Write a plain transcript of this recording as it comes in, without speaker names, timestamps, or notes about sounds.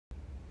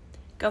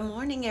Good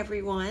morning,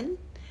 everyone.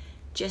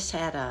 Just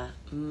had a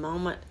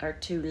moment or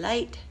two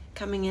late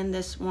coming in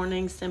this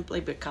morning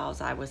simply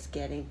because I was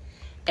getting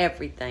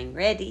everything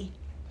ready.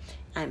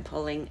 I'm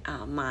pulling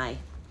my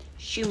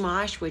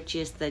Chumash, which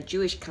is the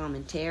Jewish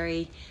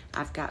commentary.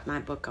 I've got my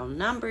book on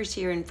Numbers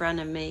here in front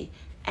of me,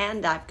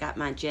 and I've got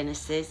my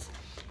Genesis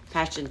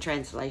Passion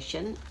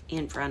Translation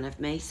in front of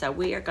me. So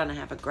we are going to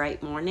have a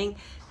great morning.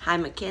 Hi,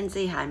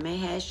 Mackenzie. Hi,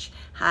 Mahesh.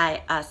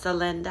 Hi,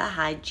 Celinda.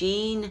 Hi,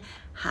 Jean.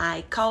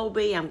 Hi,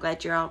 Colby. I'm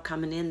glad you're all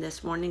coming in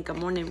this morning. Good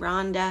morning,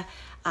 Rhonda.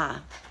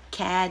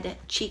 Cad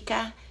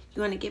Chica.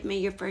 You want to give me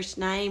your first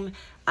name?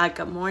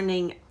 Good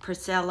morning,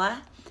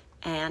 Priscilla.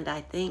 And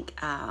I think,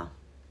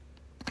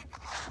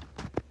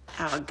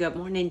 good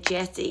morning,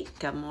 Jesse.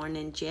 Good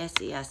morning,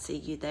 Jesse. I see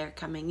you there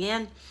coming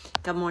in.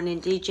 Good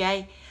morning,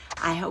 DJ.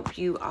 I hope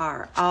you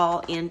are all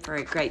in for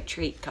a great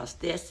treat because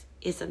this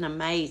is an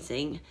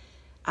amazing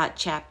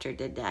chapter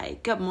today.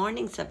 Good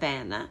morning,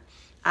 Savannah.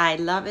 I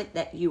love it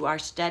that you are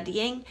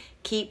studying.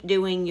 Keep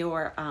doing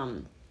your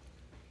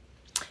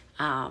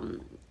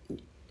John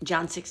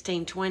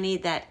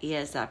 16:20. That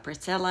is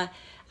Priscilla.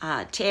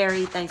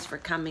 Terry, thanks for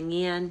coming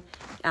in.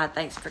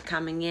 Thanks for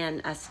coming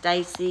in.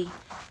 Stacy,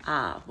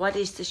 what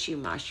is the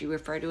Chumash? You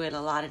refer to it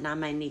a lot, and I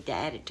may need to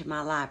add it to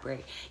my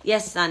library.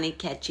 Yes, Sunny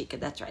Kachika.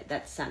 That's right.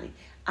 That's Sunny.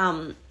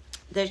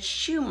 The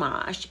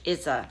Chumash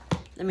is let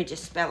me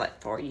just spell it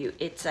for you.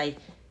 It's a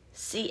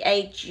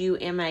Chumash,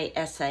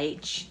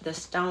 the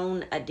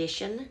Stone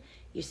Edition.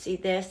 You see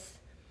this?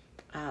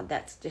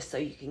 That's just so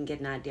you can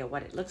get an idea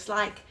what it looks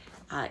like.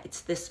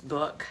 It's this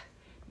book,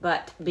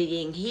 but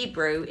being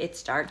Hebrew, it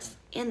starts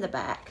in the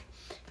back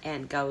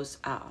and goes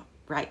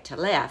right to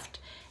left.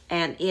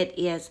 And it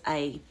is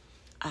a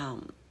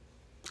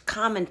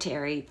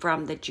commentary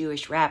from the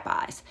Jewish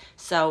rabbis.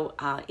 So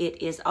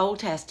it is Old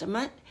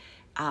Testament.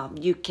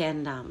 You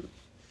can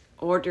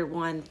order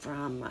one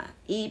from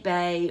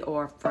eBay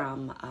or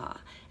from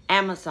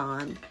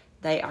Amazon.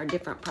 They are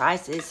different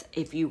prices.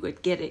 If you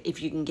would get it,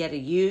 if you can get a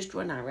used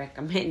one, I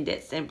recommend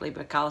it simply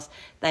because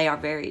they are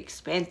very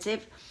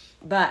expensive.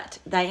 But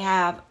they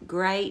have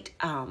great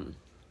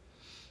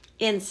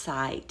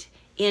insight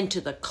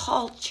into the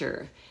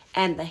culture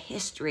and the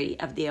history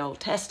of the Old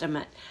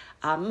Testament,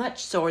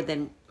 much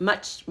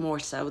more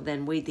so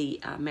than we, the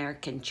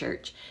American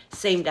church,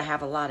 seem to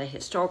have a lot of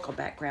historical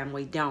background.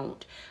 We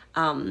don't.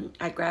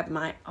 I grabbed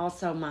my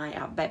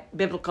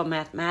biblical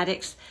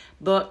mathematics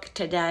book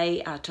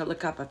today to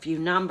look up a few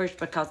numbers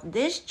because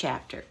this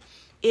chapter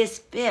is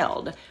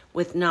filled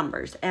with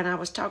numbers. And I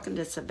was talking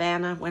to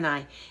Savannah when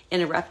I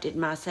interrupted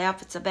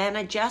myself.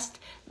 Savannah, just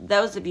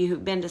those of you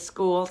who've been to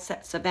school,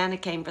 Savannah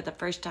came for the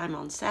first time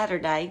on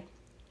Saturday,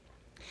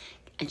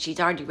 and she's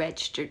already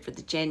registered for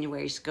the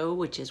January school,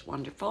 which is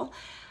wonderful.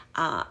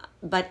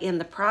 But in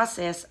the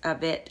process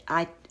of it,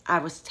 I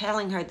was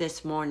telling her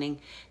this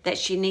morning that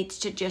she needs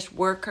to just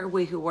work her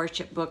We Who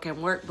Worship book and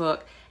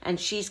workbook, and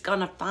she's going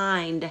to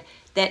find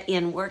that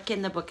in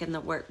working the book and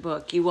the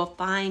workbook, you will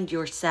find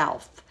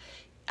yourself,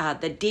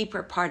 the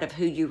deeper part of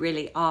who you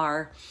really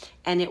are,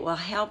 and it will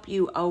help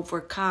you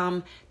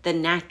overcome the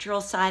natural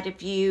side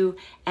of you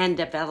and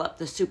develop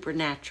the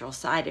supernatural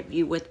side of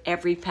you with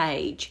every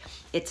page.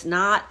 It's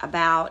not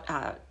about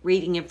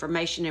reading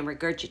information and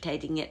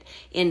regurgitating it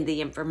in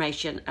the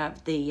information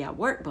of the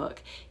workbook.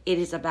 It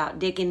is about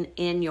digging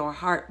in your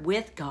heart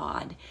with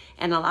God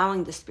and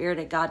allowing the Spirit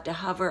of God to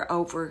hover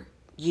over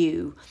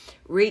you,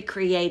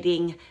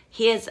 recreating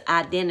His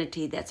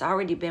identity that's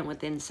already been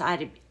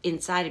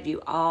inside of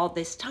you all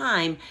this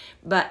time,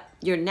 but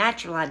your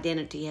natural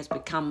identity has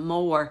become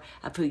more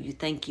of who you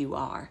think you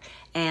are,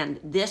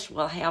 and this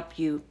will help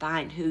you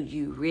find who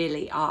you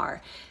really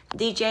are.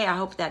 DJ, I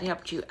hope that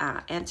helped you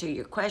answer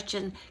your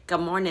question. Good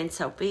morning,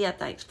 Sophia.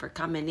 Thanks for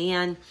coming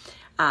in.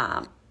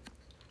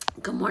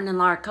 Good morning,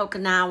 Laura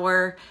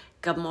Kokenauer.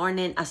 Good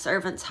morning, A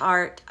Servant's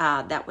Heart.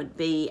 That would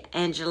be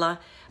Angela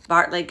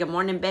Bartley. Good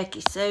morning,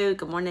 Becky Sue.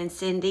 Good morning,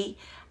 Cindy.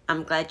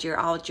 I'm glad you're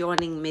all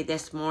joining me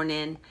this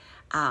morning.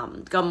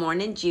 Good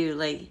morning,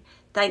 Julie.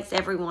 Thanks,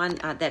 everyone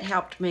that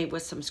helped me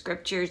with some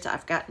scriptures.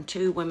 I've gotten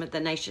 2 Women of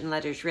the Nation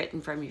letters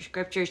written from your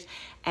scriptures,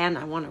 and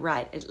I want to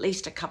write at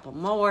least a couple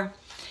more.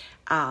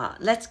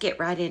 Let's get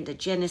right into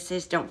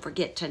Genesis. Don't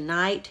forget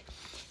tonight,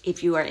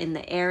 if you are in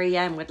the area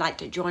and would like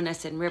to join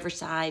us in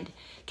Riverside,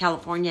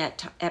 California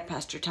at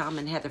Pastor Tom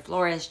and Heather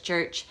Flores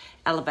Church,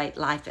 Elevate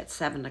Life at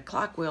 7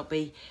 o'clock, we'll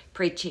be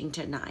preaching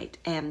tonight.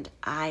 And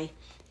I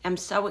am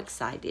so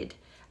excited.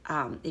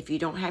 If you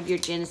don't have your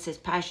Genesis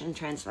Passion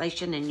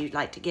Translation and you'd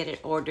like to get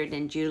it ordered,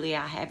 and Julie,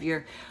 I have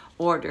your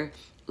order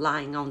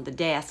laying on the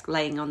desk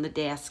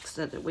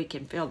so that we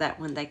can fill that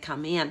when they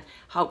come in,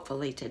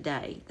 hopefully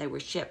today. They were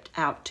shipped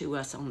out to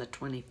us on the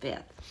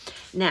 25th.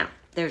 Now,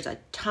 there's a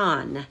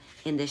ton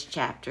in this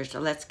chapter, so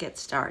let's get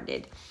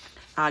started.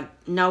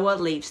 Noah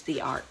leaves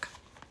the ark.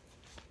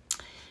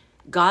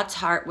 God's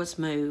heart was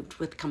moved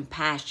with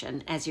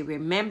compassion as He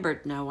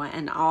remembered Noah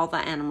and all the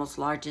animals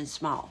large and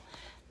small.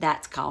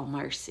 That's called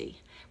mercy.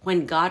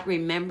 When God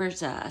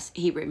remembers us,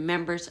 He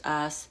remembers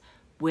us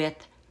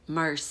with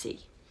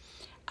mercy.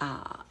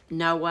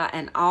 Noah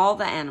and all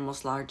the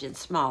animals, large and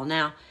small.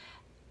 Now,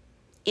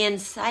 in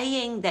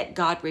saying that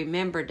God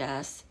remembered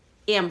us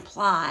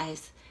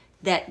implies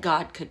that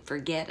God could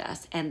forget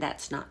us, and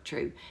that's not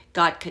true.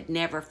 God could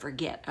never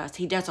forget us.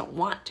 He doesn't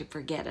want to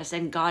forget us,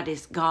 and God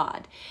is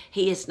God.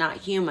 He is not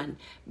human.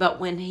 But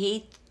when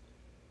He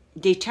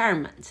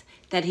determines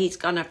that He's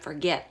going to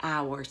forget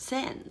our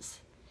sins,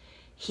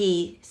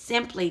 He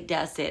simply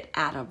does it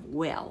out of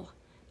will,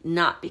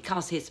 not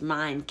because His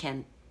mind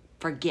can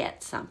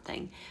forget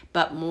something,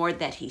 but more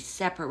that He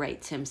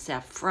separates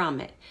Himself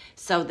from it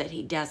so that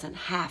He doesn't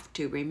have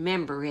to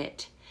remember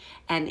it.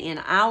 And in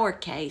our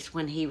case,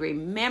 when He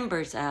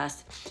remembers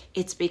us,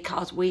 it's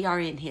because we are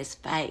in His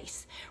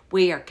face.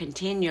 We are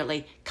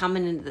continually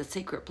coming into the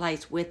secret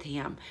place with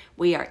Him.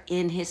 We are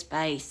in His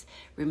face.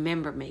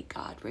 Remember me,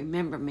 God.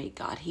 Remember me,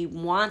 God. He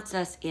wants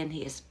us in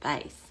His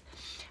face.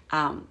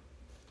 And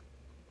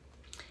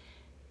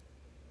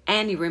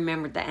He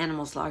remembered the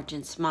animals large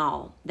and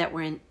small that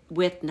were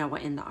with Noah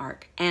in the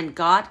ark. And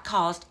God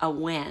caused a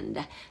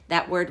wind.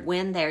 That word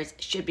wind there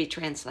should be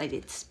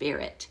translated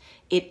spirit.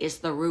 It is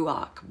the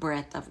Ruach,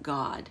 breath of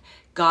God.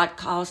 God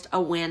caused a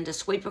wind to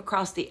sweep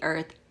across the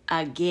earth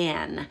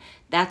again.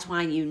 That's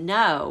why you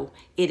know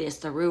it is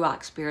the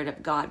Ruach, Spirit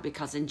of God,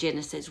 because in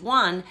Genesis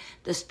 1,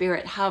 the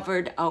Spirit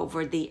hovered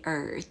over the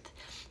earth.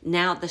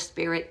 Now the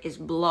Spirit is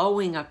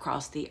blowing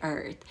across the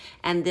earth.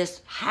 And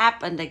this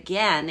happened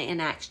again in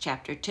Acts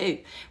chapter 2.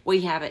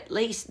 We have at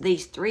least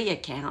these 3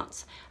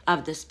 accounts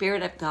of the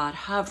Spirit of God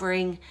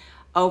hovering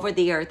over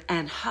the earth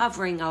and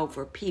hovering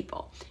over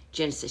people.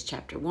 Genesis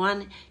chapter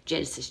 1,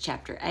 Genesis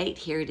chapter 8,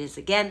 here it is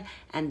again,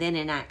 and then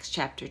in Acts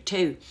chapter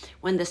 2,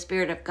 when the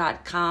Spirit of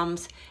God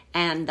comes,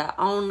 and the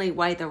only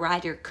way the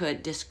writer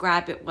could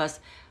describe it was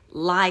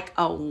like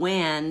a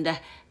wind.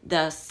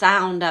 The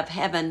sound of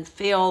heaven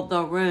filled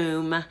the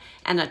room,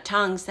 and a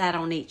tongue sat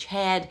on each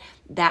head.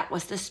 That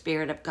was the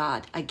Spirit of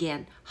God,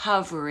 again,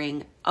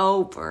 hovering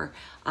over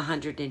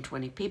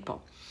 120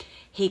 people.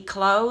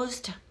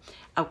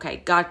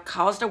 God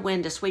caused a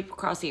wind to sweep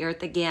across the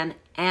earth again,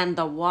 and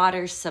the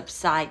water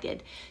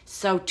subsided.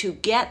 So to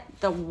get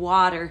the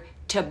water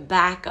to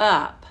back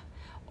up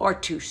or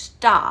to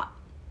stop,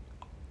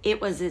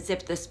 it was as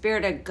if the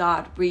Spirit of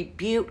God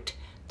rebuked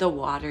the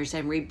waters,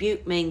 and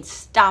rebuke means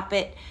stop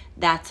it,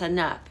 that's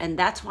enough. And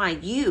that's why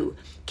you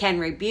can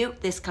rebuke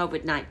this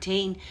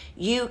COVID-19,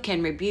 you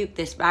can rebuke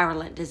this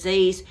virulent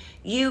disease,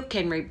 you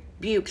can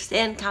rebuke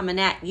sin coming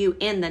at you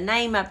in the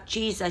name of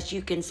Jesus.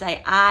 You can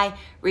say, I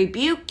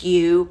rebuke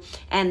you,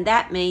 and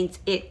that means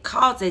it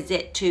causes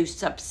it to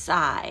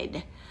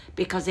subside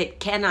because it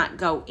cannot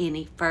go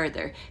any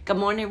further. Good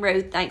morning,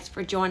 Ruth. Thanks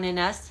for joining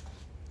us.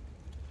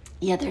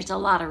 Yeah, there's a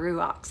lot of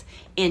ruachs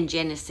in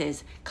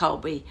Genesis,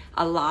 Colby.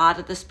 A lot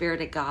of the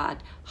Spirit of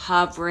God,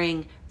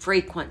 hovering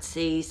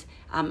frequencies,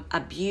 a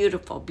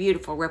beautiful,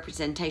 beautiful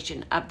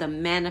representation of the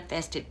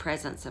manifested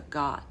presence of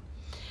God.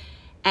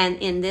 And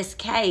in this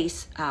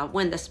case,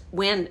 when the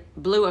wind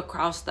blew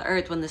across the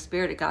earth, when the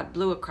Spirit of God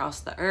blew across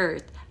the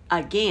earth,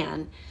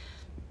 again,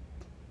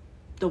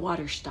 the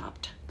water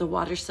stopped. The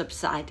water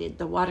subsided.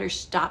 The water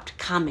stopped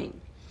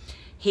coming.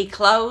 He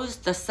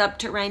closed the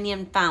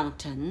subterranean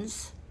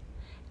fountains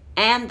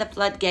and the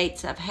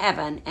floodgates of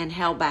heaven and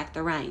held back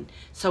the rain.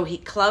 So He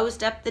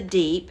closed up the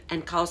deep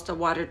and caused the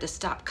water to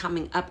stop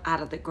coming up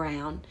out of the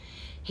ground.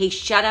 He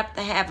shut up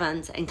the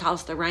heavens and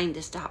caused the rain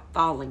to stop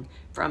falling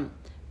from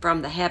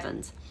the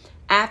heavens.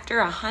 After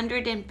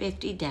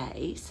 150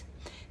 days,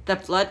 the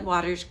flood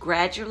waters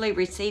gradually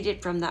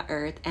receded from the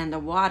earth, and the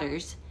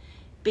waters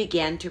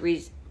began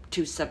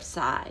to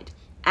subside.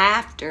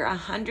 After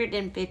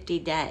 150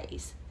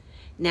 days.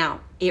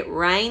 Now, it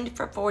rained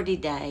for 40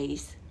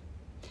 days.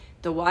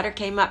 The water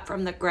came up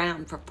from the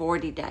ground for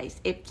 40 days.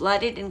 It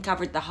flooded and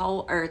covered the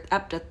whole earth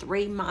up to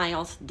 3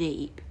 miles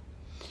deep.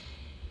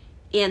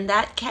 In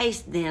that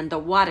case, then, the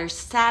water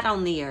sat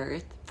on the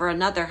earth for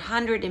another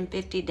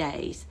 150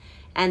 days,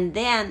 and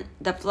then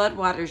the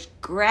floodwaters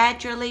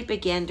gradually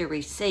began to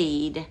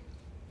recede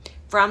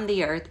from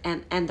the earth,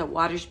 and the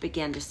waters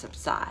began to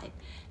subside.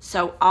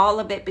 So all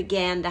of it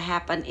began to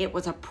happen. It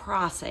was a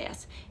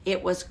process.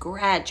 It was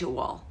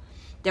gradual.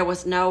 There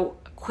was no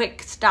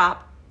quick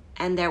stop,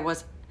 and it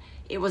was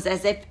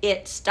as if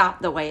it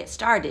stopped the way it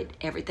started.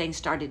 Everything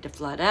started to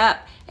flood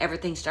up.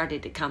 Everything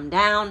started to come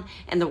down.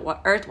 And the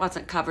earth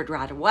wasn't covered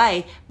right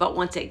away. But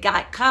once it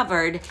got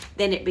covered,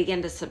 then it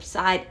began to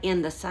subside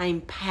in the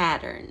same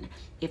pattern,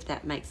 if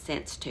that makes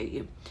sense to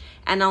you.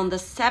 And on the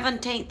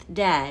 17th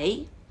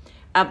day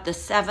of the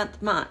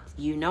 7th month,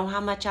 you know how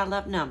much I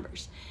love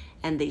numbers.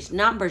 And these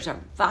numbers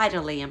are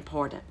vitally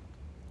important.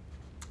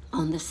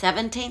 On the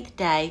 17th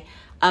day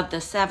of the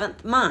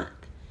 7th month,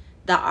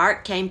 the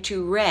ark came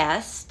to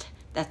rest.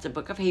 That's the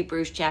book of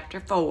Hebrews chapter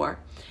 4.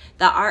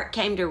 The ark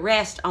came to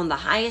rest on the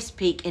highest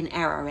peak in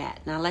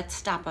Ararat. Now let's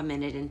stop a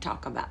minute and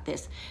talk about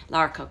this.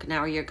 Laura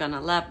Kokenauer, you're going to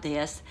love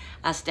this.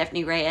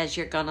 Stephanie Reyes,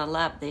 you're going to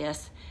love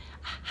this.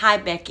 Hi,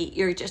 Becky,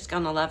 you're just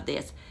going to love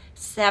this.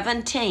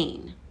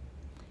 17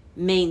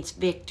 means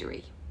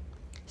victory.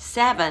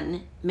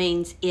 7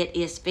 means it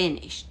is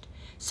finished.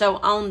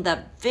 So on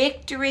the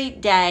victory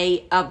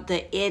day of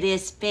the it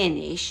is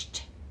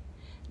finished,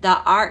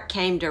 the ark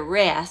came to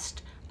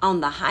rest on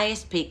the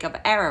highest peak of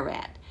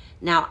Ararat.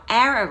 Now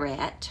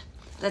Ararat,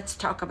 let's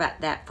talk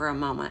about that for a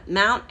moment.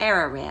 Mount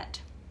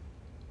Ararat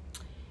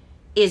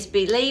is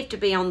believed to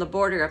be on the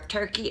border of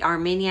Turkey,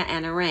 Armenia,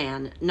 and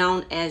Iran,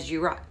 known as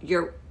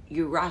Urartu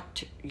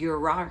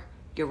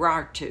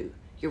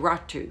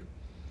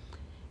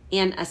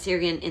in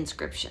Assyrian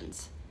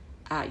inscriptions.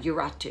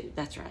 Urartu,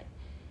 that's right.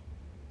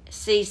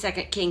 See 2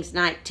 Kings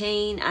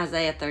 19,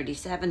 Isaiah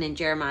 37, and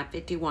Jeremiah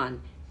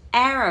 51.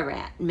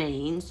 Ararat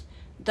means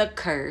the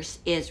curse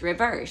is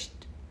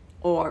reversed,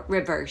 or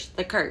reverse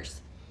the curse,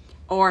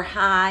 or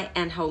high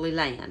and holy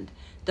land.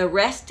 The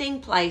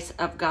resting place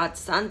of God's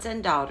sons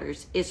and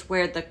daughters is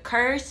where the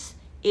curse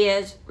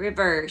is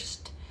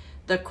reversed.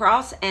 The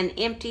cross and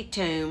empty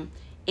tomb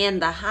in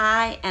the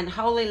high and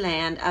holy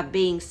land of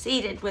being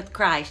seated with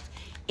Christ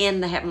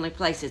in the heavenly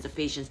places,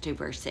 Ephesians 2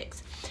 verse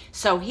 6.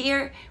 So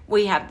here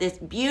we have this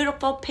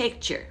beautiful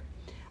picture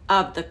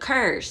of the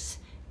curse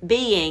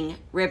being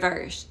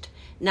reversed.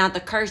 Now the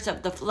curse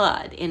of the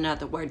flood, in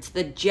other words,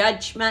 the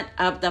judgment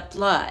of the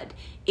flood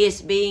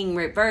is being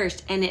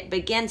reversed, and it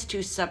begins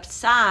to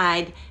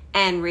subside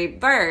and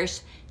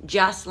reverse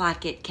just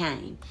like it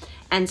came.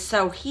 And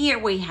so here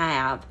we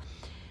have,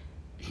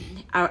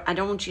 I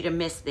don't want you to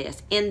miss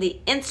this. In the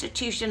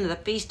institution of the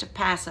Feast of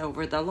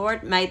Passover, the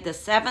Lord made the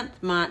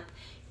 7th month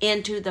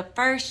into the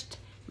 1st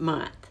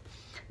month,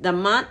 the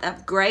month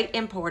of great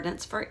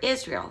importance for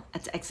Israel.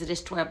 That's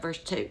Exodus 12 verse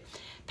 2.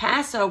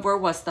 Passover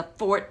was the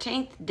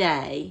 14th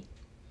day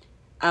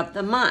of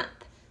the month.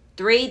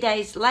 3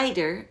 days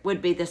later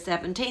would be the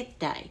 17th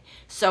day.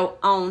 So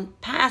on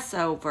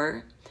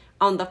Passover,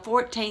 on the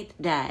 14th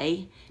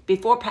day,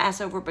 before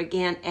Passover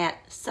began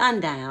at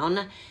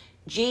sundown,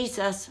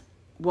 Jesus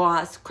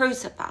was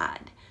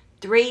crucified.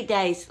 3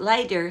 days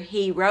later,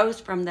 he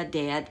rose from the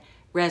dead,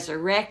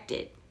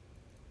 resurrected.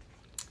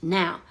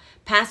 Now,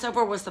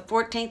 Passover was the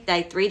 14th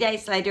day. 3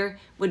 days later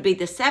would be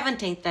the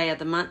 17th day of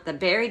the month, the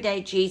very day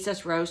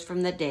Jesus rose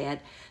from the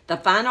dead. The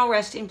final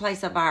resting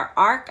place of our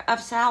ark of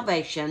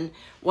salvation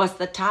was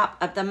the top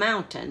of the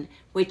mountain,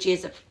 which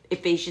is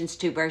Ephesians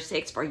 2 verse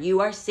 6. For you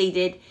are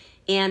seated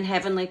in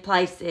heavenly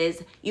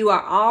places. You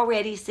are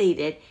already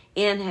seated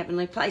in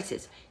heavenly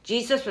places.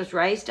 Jesus was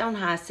raised on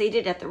high,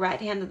 seated at the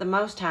right hand of the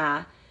Most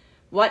High.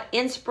 What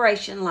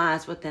inspiration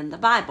lies within the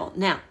Bible?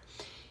 Now,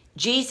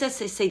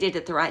 Jesus is seated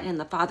at the right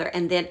hand of the Father,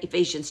 and then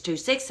Ephesians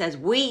 2:6 says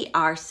we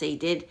are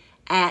seated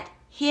at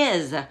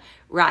his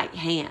right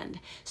hand.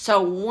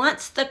 So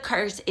once the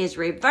curse is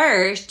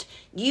reversed,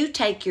 you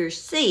take your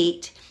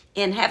seat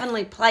in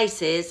heavenly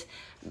places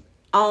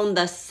on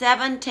the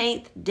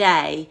 17th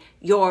day,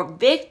 your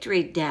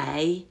victory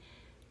day.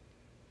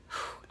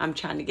 I'm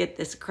trying to get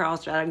this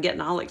across, but I'm getting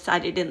all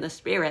excited in the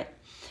spirit.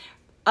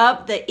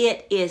 Of the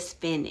it is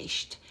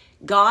finished.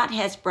 God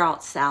has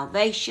brought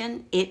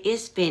salvation. It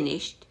is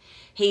finished.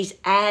 He's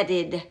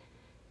added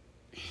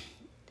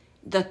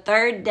the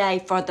 3rd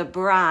day for the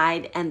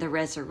bride and the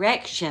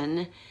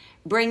resurrection,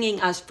 bringing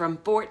us from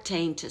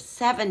 14 to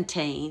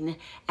 17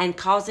 and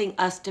causing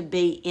us to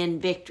be in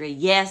victory.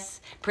 Yes,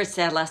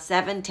 Priscilla,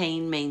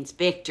 17 means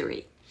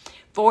victory.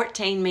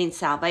 14 means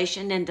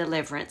salvation and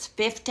deliverance.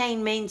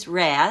 15 means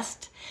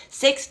rest.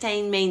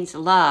 16 means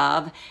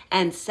love.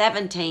 And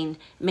 17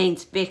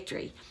 means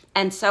victory.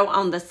 And so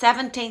on the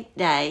 17th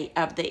day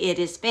of the it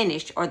is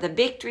finished, or the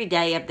victory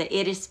day of the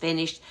it is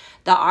finished,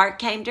 the ark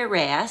came to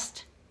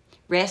rest.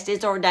 Rest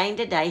is ordained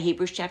today,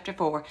 Hebrews chapter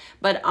 4,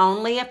 but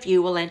only a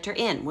few will enter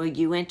in. Will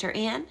you enter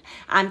in?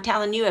 I'm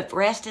telling you, if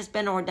rest has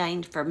been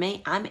ordained for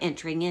me, I'm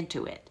entering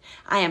into it.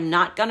 I am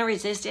not going to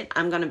resist it.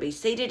 I'm going to be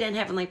seated in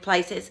heavenly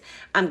places.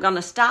 I'm going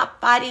to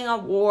stop fighting a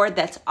war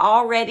that's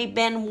already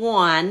been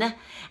won,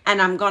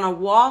 and I'm going to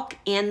walk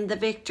in the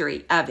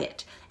victory of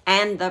it.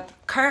 And the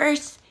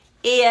curse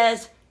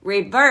is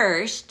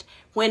reversed.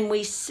 When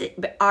we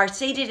are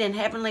seated in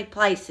heavenly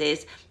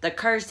places, the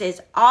curse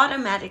is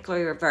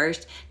automatically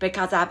reversed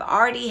because I've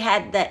already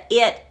had the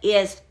it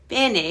is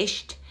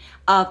finished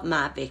of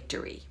my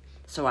victory.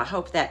 So I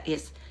hope that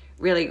is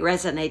really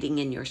resonating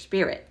in your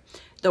spirit.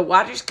 The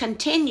waters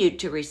continued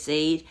to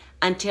recede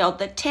until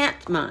the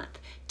 10th month.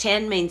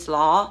 10 means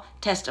law,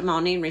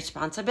 testimony, and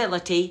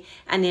responsibility.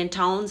 And in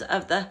tones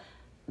of the,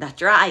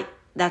 that's right,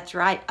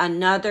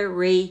 another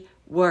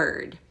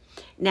re-word.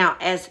 Now,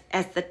 as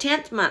the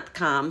 10th month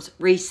comes,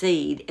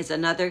 recede is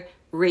another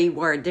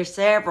re-word. There's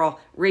several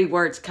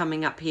re-words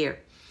coming up here.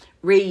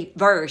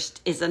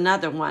 Reversed is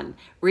another one.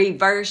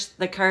 Reverse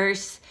the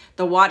curse.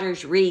 The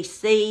waters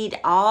recede.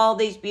 All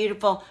these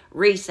beautiful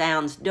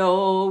re-sounds.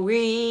 Do,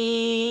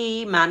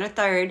 re, minor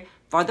third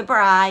for the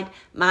bride.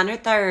 Minor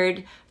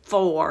third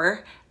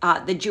for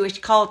the Jewish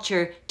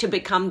culture to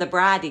become the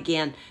bride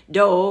again.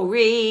 Do,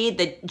 re,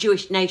 the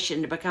Jewish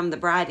nation to become the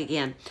bride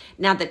again.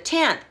 Now the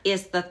 10th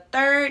is the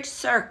 3rd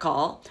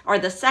circle, or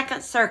the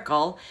 2nd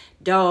circle.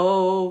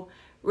 Do,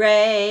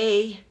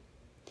 re,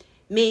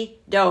 mi,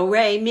 do,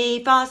 re,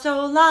 mi, fa,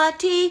 sol, la,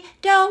 ti,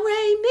 do,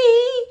 re,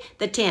 mi.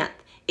 The 10th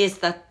is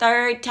the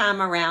third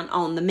time around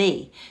on the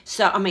mi.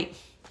 So,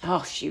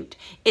 oh shoot,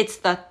 it's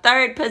the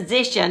third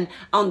position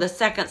on the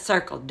second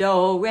circle.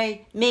 Do,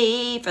 re,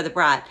 mi for the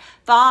bride.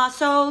 Fa,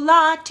 sol,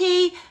 la,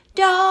 ti,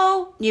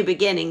 do, new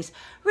beginnings.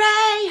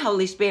 Re,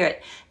 Holy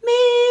Spirit.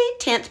 Mi,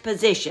 10th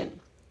position.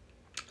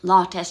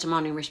 Law,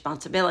 testimony, and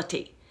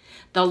responsibility.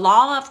 The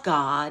law of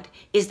God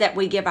is that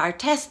we give our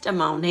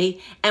testimony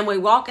and we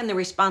walk in the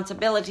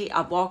responsibility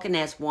of walking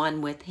as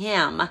one with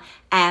Him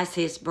as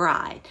His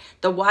bride.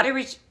 The water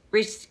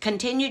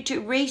continued to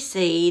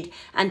recede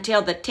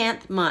until the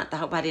 10th month. I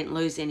hope I didn't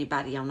lose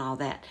anybody on all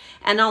that.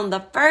 And on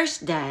the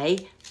first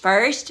day,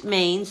 first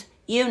means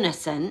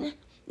unison,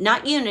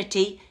 not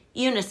unity,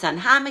 unison.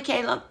 Hi,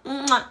 Michaela.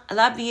 I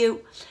love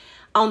you.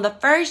 On the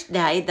first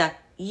day, the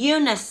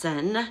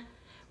unison,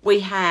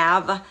 we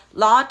have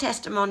law,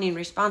 testimony, and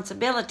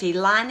responsibility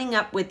lining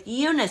up with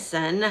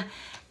unison,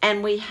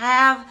 and we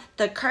have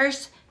the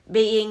curse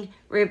being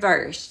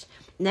reversed.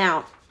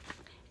 Now,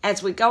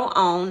 as we go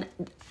on,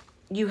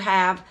 you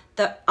have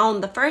on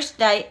the first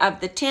day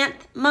of the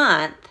 10th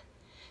month,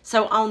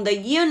 so on the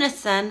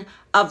unison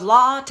of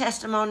law,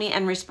 testimony,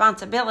 and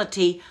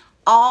responsibility,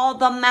 all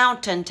the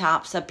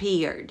mountaintops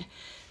appeared.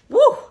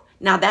 Woo!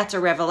 Now that's a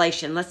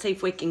revelation. Let's see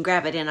if we can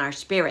grab it in our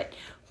spirit.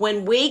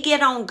 When we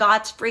get on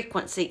God's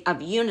frequency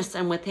of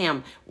unison with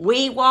Him,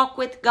 we walk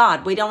with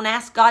God. We don't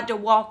ask God to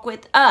walk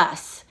with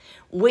us.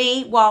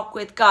 We walk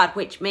with God,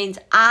 which means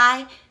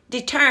I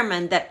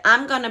determined that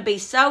I'm going to be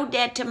so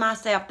dead to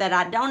myself that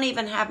I don't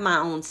even have my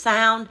own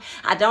sound.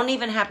 I don't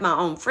even have my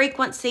own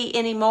frequency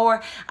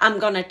anymore. I'm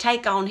going to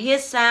take on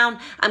His sound.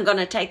 I'm going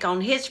to take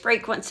on His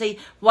frequency.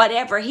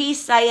 Whatever He's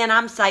saying,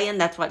 I'm saying.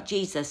 That's what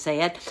Jesus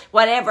said.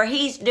 Whatever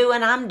He's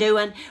doing, I'm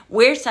doing.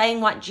 We're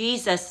saying what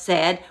Jesus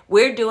said.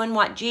 We're doing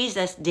what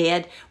Jesus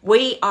did.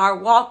 We are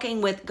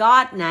walking with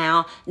God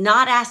now,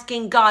 not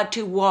asking God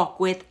to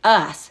walk with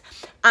us.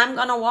 I'm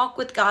going to walk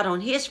with God on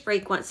His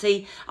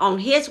frequency, on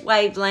His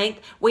wavelength.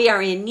 We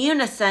are in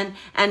unison.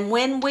 And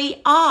when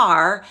we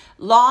are,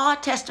 law,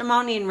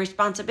 testimony, and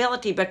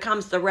responsibility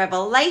becomes the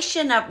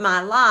revelation of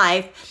my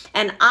life.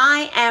 And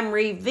I am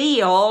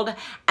revealed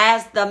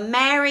as the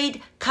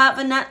married,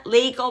 covenant,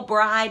 legal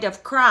bride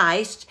of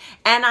Christ.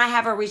 And I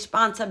have a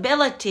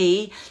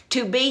responsibility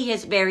to be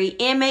His very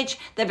image,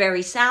 the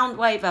very sound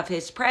wave of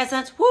His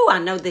presence. Whoo, I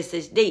know this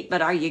is deep,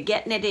 but are you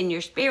getting it in your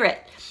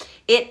spirit?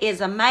 It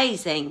is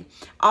amazing.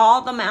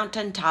 All the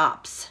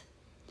mountaintops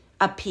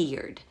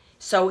appeared.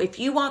 So if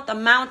you want the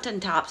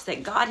mountaintops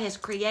that God has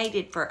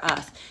created for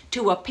us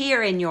to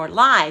appear in your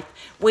life,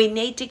 we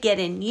need to get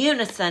in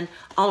unison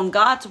on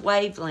God's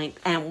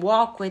wavelength and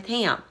walk with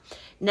Him.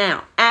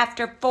 Now,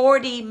 after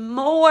 40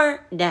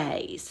 more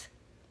days,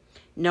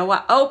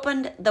 Noah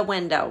opened the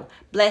window.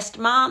 Blessed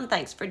Mom,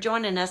 thanks for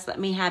joining us. Let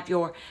me have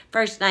your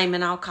first name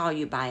and I'll call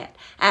you by it.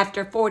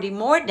 After 40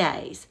 more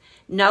days,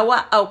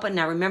 Noah opened.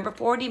 Now remember,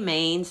 40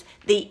 means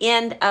the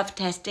end of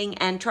testing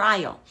and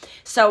trial.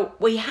 So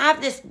we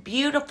have this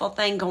beautiful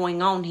thing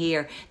going on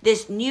here,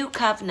 this new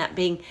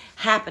covenant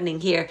happening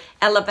here.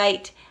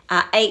 Elevate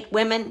 8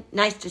 women,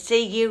 nice to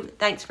see you.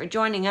 Thanks for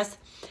joining us.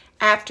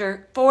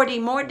 After 40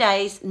 more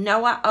days,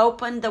 Noah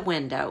opened the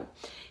window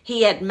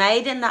he had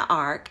made in the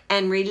ark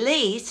and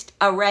released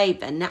a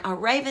raven. Now, a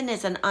raven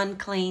is an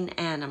unclean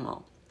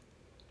animal.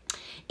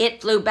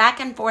 It flew back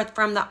and forth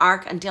from the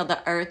ark until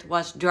the earth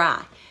was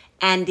dry,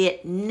 and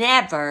it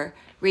never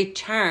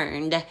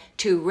returned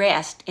to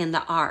rest in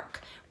the ark.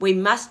 We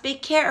must be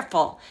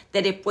careful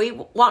that if we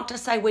want to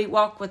say we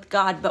walk with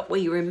God, but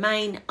we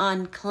remain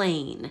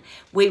unclean,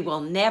 we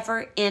will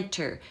never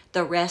enter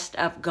the rest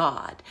of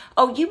God.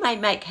 Oh, you may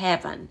make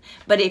heaven,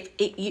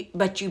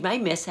 but you may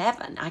miss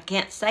heaven. I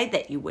can't say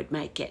that you would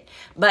make it.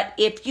 But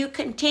if you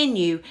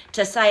continue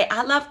to say,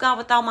 I love God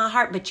with all my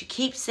heart, but you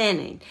keep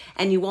sinning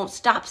and you won't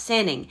stop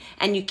sinning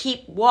and you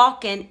keep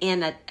walking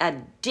in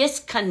a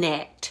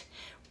disconnect.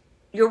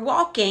 You're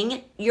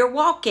walking,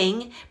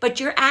 but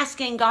you're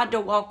asking God to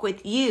walk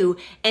with you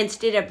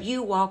instead of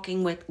you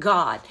walking with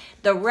God.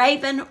 The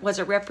raven was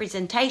a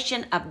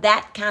representation of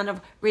that kind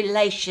of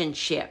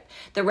relationship.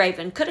 The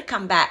raven could have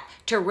come back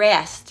to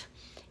rest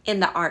in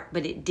the ark,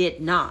 but it did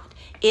not.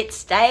 It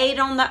stayed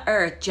on the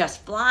earth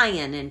just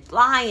flying and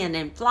flying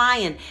and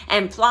flying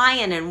and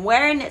flying and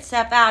wearing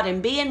itself out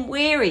and being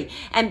weary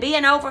and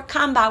being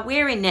overcome by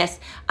weariness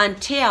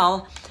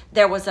until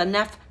there was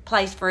enough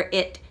place for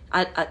it,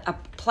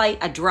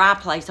 a dry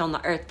place on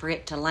the earth for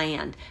it to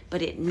land.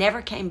 But it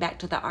never came back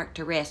to the ark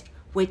to rest,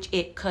 which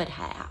it could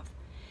have.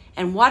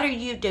 And what are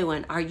you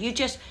doing? Are you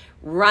just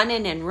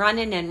running and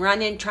running and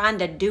running, trying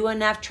to do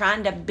enough,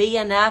 trying to be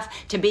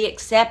enough to be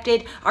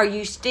accepted? Are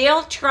you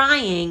still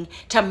trying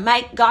to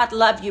make God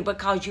love you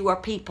because you are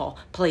people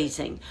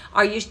pleasing?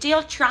 Are you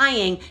still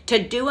trying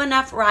to do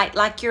enough right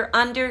like you're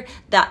under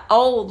the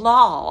old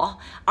law?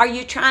 Are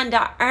you trying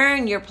to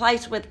earn your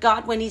place with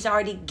God when He's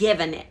already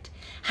given it?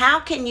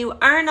 How can you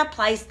earn a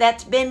place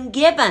that's been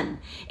given?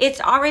 It's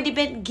already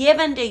been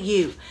given to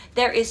you.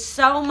 There is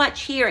so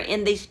much here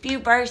in these few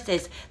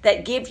verses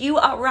that give you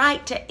a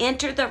right to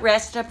enter the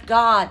rest of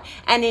God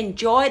and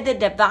enjoy the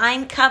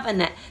divine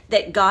covenant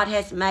that God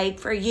has made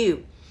for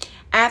you.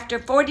 After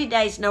 40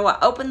 days, Noah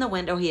opened the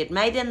window he had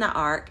made in the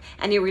ark,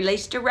 and he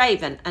released a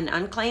raven, an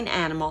unclean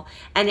animal,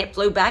 and it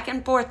flew back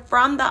and forth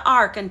from the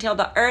ark until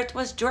the earth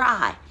was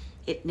dry.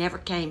 It never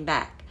came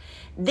back.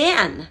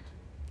 Then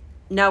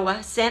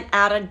Noah sent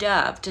out a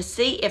dove to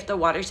see if the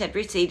waters had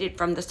receded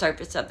from the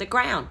surface of the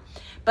ground.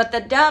 But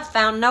the dove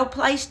found no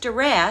place to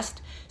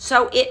rest,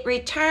 so it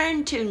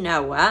returned to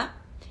Noah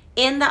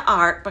in the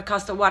ark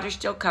because the water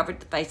still covered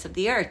the face of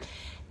the earth.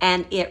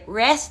 And it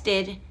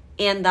rested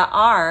in the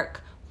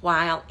ark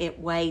while it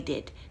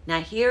waited. Now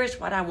here's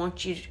what I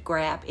want you to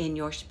grab in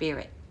your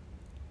spirit.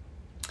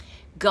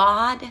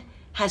 God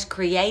has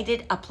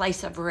created a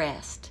place of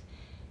rest.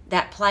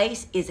 That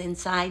place is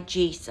inside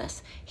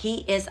Jesus.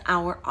 He is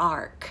our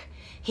ark.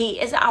 He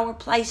is our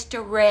place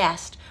to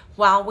rest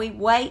while we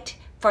wait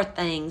for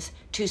things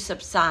to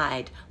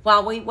subside,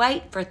 while we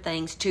wait for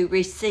things to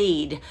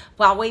recede,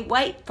 while we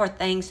wait for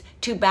things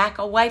to back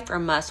away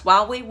from us,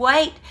 while we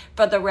wait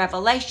for the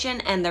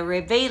revelation and the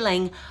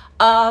revealing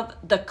of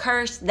the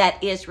curse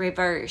that is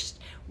reversed.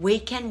 We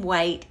can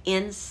wait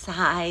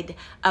inside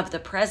of the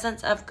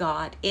presence of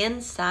God,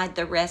 inside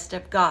the rest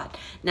of God.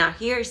 Now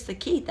here's the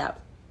key though.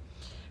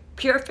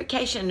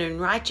 Purification and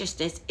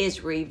righteousness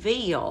is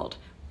revealed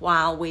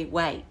while we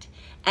wait.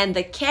 And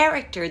the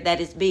character that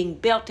is being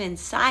built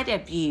inside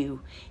of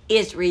you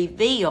is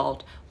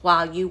revealed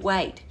while you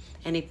wait.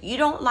 And if you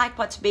don't like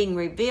what's being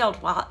revealed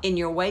while in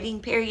your waiting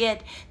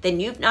period, then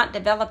you've not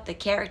developed the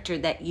character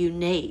that you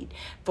need.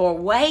 For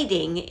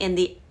waiting in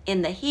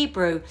the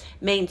Hebrew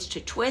means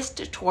to twist,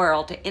 to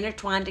twirl, to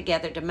intertwine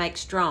together, to make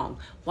strong.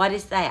 What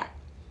is that?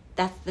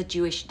 That's the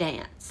Jewish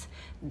dance.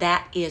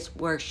 That is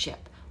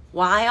worship.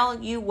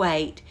 While you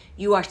wait,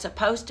 you are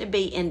supposed to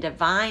be in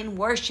divine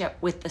worship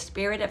with the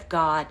Spirit of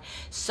God,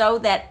 so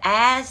that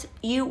as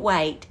you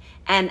wait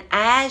and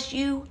as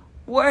you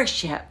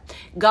worship,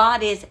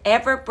 God is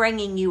ever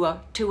bringing you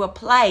to a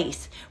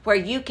place where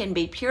you can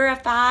be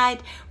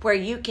purified, where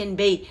you can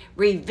be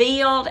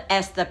revealed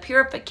as the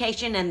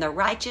purification and the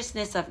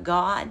righteousness of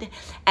God.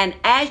 And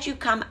as you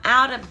come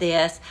out of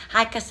this,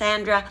 hi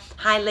Cassandra,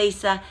 hi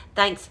Lisa,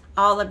 thanks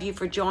all of you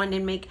for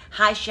joining me.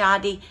 Hi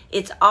Shadi,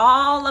 it's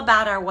all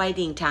about our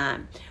waiting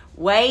time.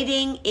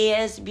 Waiting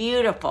is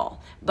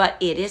beautiful, but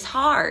it is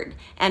hard.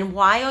 And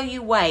while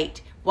you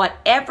wait,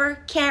 whatever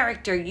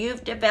character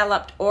you've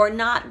developed or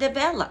not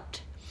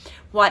developed,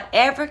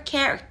 whatever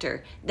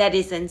character that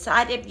is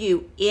inside of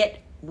you, it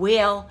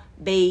will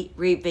be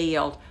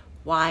revealed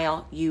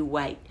while you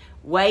wait.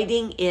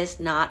 Waiting is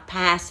not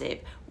passive.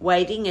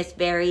 Waiting is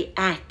very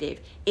active.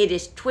 It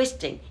is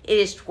twisting. It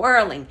is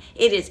twirling.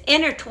 It is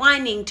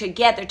intertwining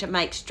together to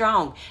make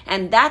strong.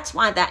 And that's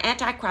why the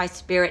Antichrist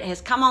spirit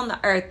has come on the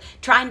earth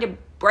trying to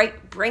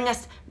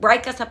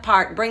break us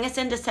apart, bring us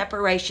into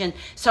separation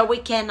so we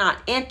cannot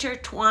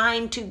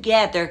intertwine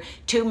together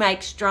to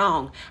make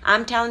strong.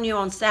 I'm telling you,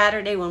 on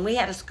Saturday when we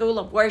had a school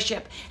of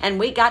worship and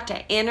we got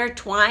to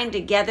intertwine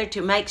together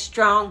to make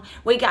strong,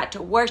 we got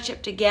to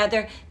worship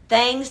together,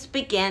 things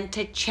began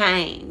to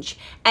change.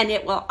 And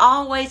it will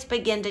always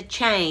begin to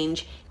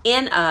change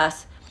in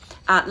us.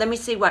 Let me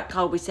see what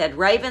Colby said.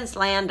 Ravens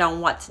land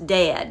on what's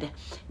dead.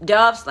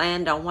 Doves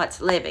land on what's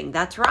living.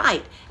 That's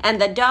right.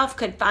 And the dove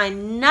could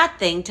find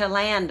nothing to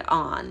land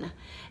on.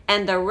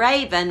 And the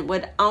raven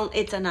would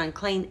it's an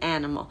unclean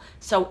animal.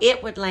 So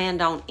it would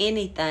land on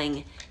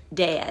anything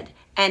dead.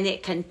 And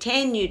it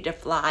continued to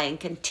fly and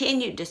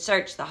continued to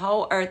search the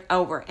whole earth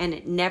over. And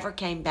it never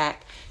came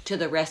back to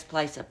the rest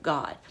place of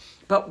God.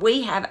 But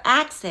we have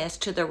access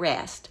to the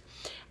rest.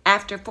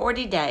 After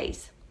 40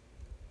 days,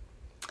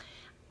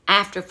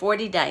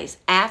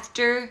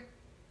 after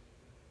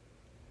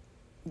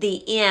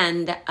the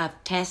end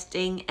of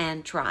testing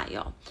and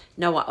trial,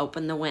 Noah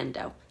opened the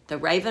window. The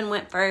raven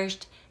went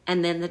first,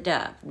 and then the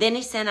dove. Then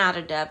he sent out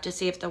a dove to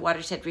see if the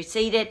waters had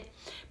receded,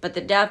 but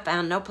the dove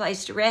found no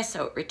place to rest,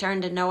 so it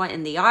returned to Noah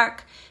in the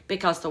ark,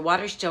 because the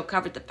waters still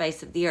covered the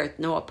face of the earth.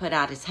 Noah put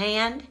out his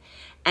hand,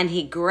 and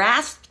he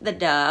grasped the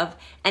dove,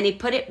 and he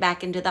put it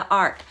back into the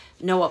ark.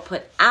 Noah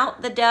put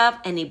out the dove,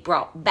 and he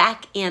brought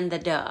back in the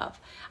dove.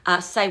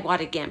 Say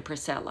what again,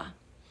 Priscilla?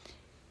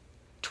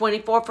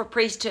 24 for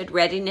priesthood,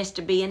 readiness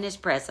to be in his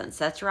presence.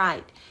 That's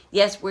right.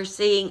 Yes, we're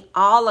seeing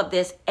all of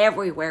this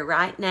everywhere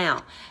right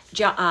now.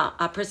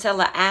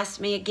 Priscilla asked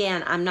me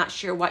again. I'm not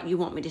sure what you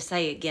want me to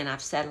say again.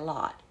 I've said a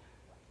lot.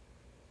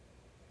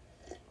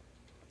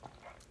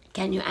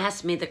 Can you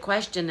ask me the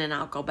question and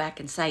I'll go back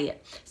and say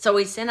it? So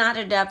he sent out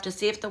a dove to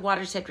see if the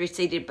waters had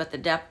receded, but the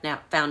dove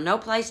found no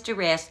place to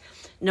rest.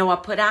 Noah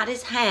put out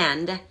his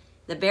hand.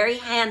 The very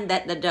hand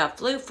that the dove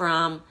flew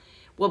from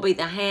will be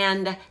the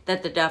hand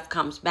that the dove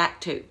comes back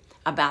to,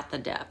 about the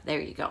dove. There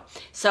you go.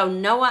 So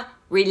Noah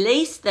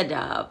released the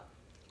dove,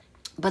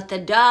 But the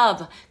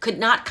dove could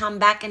not come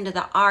back into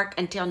the ark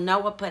until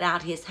Noah put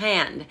out his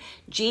hand.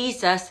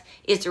 Jesus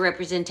is a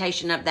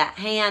representation of that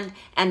hand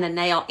and the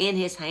nail in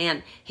his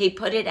hand. He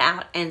put it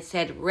out and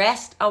said,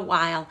 "Rest a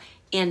while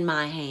in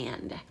my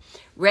hand."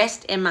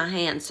 Rest in my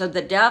hand. So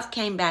the dove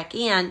came back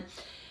in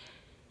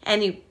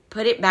and he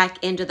put it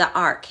back into the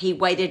ark. He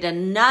waited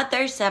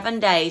another 7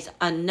 days,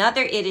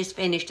 another "it is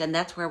finished," and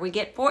that's where we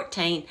get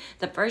 14.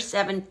 The first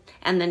 7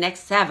 and the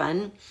next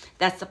 7,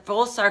 that's the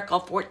full circle.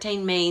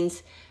 14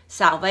 means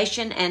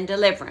salvation and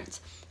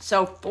deliverance.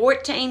 So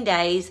 14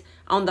 days.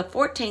 On the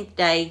 14th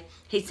day,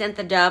 he sent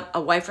the dove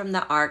away from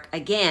the ark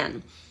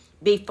again.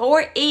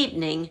 Before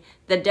evening,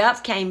 the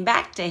dove came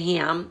back to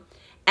him,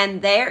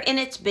 and there in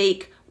its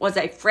beak was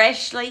a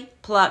freshly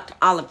plucked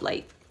olive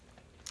leaf.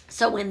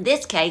 So in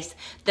this case,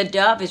 the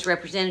dove is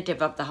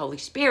representative of the Holy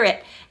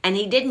Spirit, and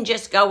he didn't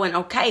just go and,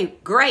 okay,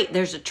 great,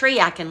 there's a tree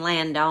I can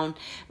land on,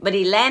 but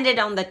he landed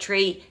on the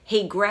tree.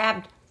 He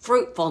grabbed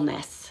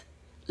fruitfulness,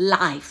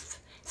 life,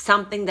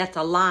 something that's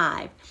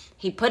alive.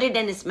 He put it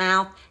in his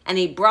mouth, and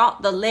he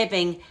brought the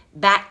living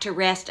back to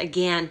rest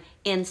again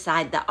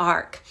inside the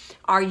ark.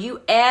 Are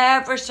you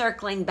ever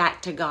circling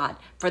back to God?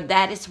 For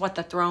that is what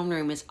the throne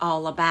room is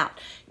all about.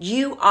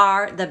 You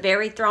are the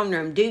very throne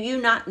room. Do you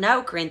not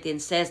know,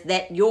 Corinthians says,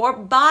 that your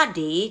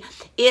body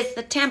is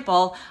the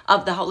temple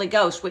of the Holy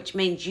Ghost, which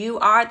means you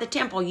are the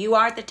temple, you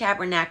are the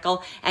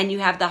tabernacle, and you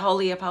have the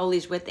Holy of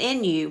Holies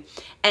within you.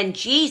 And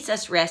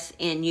Jesus rests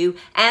in you,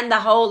 and the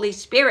Holy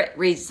Spirit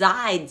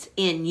resides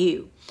in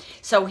you.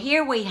 So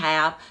here we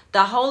have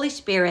the Holy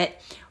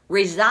Spirit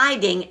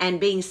residing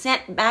and being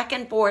sent back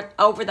and forth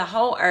over the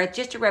whole earth,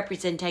 just a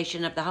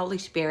representation of the Holy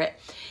Spirit.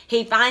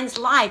 He finds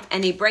life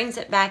and he brings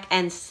it back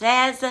and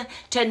says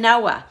to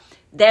Noah,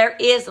 there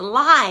is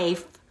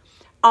life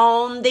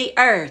on the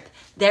earth.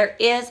 There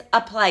is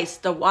a place.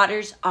 The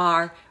waters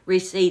are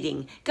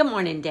receding. Good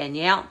morning,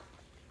 Danielle.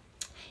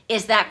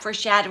 Is that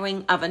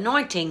foreshadowing of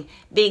anointing,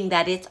 being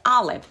that it's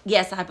olive?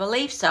 Yes, I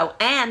believe so.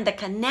 And the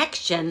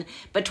connection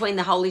between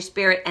the Holy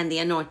Spirit and the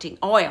anointing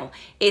oil.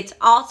 It's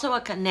also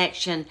a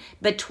connection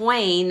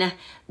between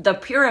the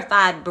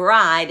purified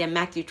bride in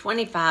Matthew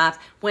 25,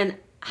 when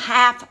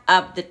half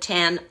of the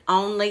 10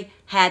 only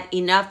had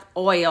enough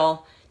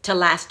oil to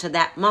last to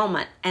that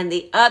moment, and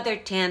the other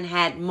 10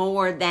 had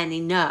more than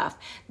enough.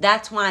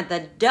 That's why the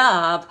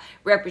dove,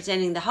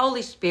 representing the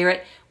Holy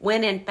Spirit,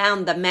 went and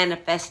found the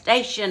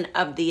manifestation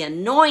of the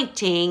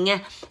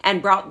anointing and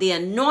brought the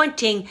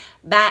anointing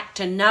back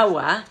to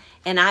Noah.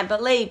 And I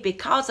believe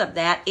because of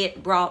that,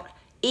 it brought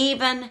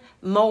even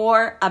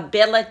more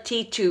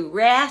ability to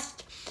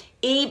rest,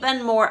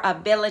 even more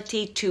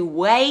ability to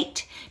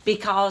wait,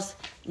 because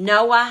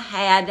Noah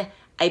had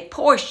a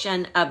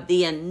portion of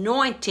the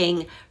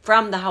anointing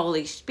from the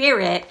Holy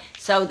Spirit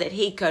so that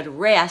he could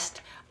rest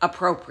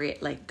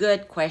appropriately.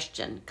 Good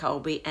question,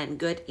 Colby, and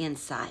good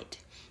insight.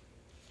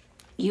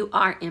 You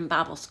are in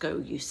Bible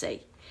school, you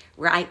see.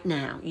 Right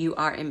now, you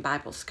are in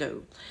Bible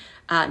school.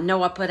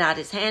 Noah put out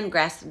his hand,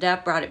 grasped the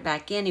dove, brought it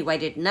back in. He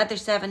waited another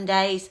 7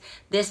 days.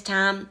 This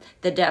time,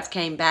 the dove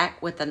came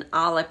back with an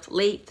olive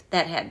leaf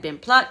that had been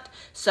plucked.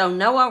 So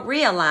Noah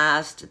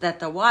realized that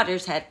the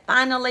waters had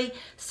finally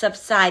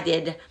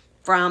subsided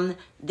from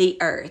the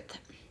earth.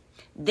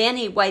 Then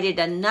he waited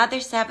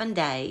another 7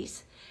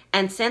 days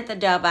and sent the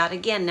dove out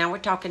again. Now we're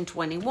talking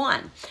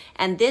 21.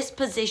 And this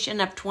position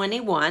of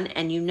 21,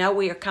 and you know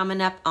we are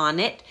coming up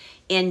on it.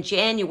 In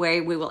January,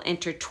 we will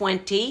enter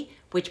 20,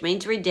 which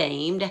means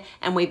redeemed,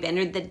 and we've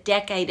entered the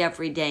decade of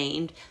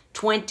redeemed,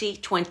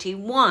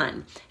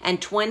 2021.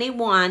 And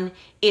 21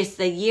 is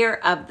the year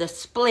of the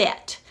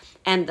split.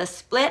 And the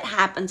split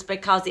happens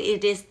because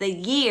it is the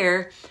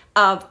year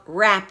of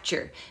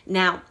rapture.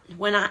 Now,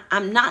 when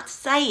I'm not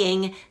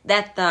saying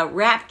that the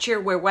rapture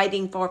we're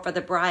waiting for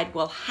the bride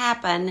will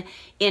happen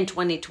in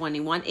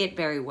 2021. It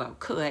very well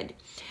could.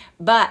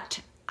 But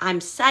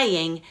I'm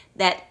saying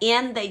that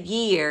in the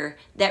year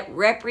that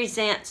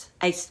represents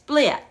a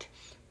split,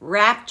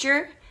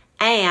 rapture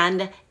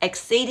and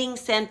exceeding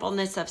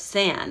sinfulness of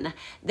sin,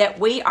 that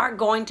we are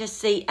going to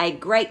see a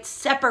great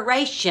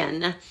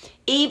separation,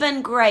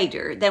 even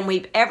greater than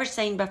we've ever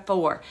seen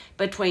before,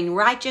 between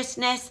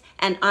righteousness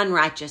and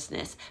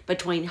unrighteousness,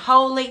 between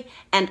holy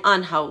and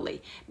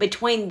unholy,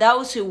 between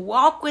those who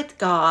walk with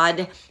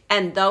God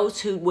and those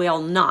who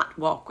will not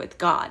walk with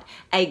God.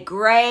 A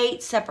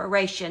great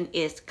separation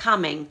is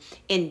coming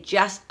in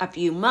just a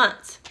few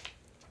months.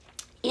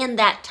 In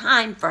that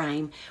time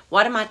frame,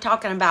 what am I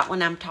talking about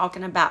when I'm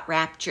talking about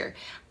rapture?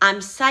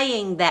 I'm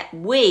saying that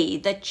we,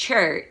 the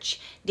church,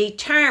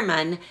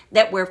 determine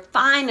that we're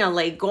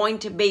finally going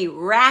to be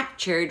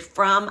raptured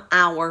from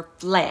our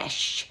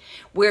flesh.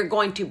 We're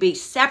going to be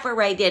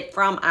separated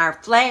from our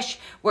flesh.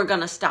 We're going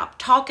to stop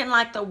talking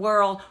like the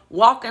world,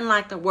 walking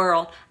like the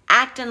world,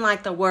 acting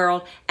like the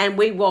world, and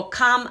we will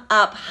come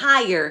up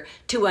higher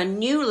to a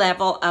new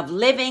level of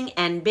living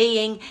and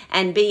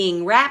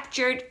being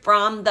raptured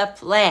from the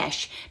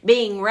flesh,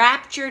 being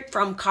raptured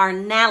from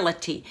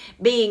carnality,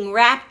 being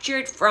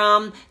raptured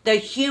from the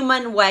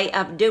human way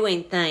of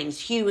doing things,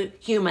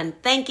 human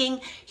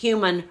thinking,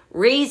 human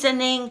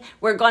reasoning.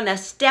 We're going to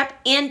step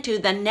into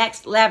the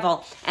next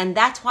level, and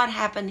that's what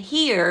happened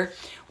here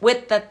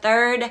with the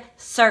third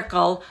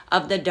circle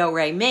of the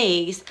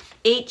Do-Re-Mi's.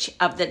 Each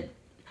of the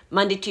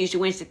Monday, Tuesday,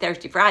 Wednesday,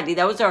 Thursday, Friday,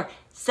 those are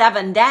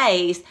 7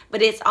 days,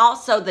 but it's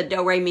also the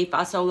Do, Re, Mi,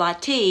 Fa, Sol, La,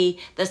 Ti,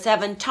 the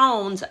 7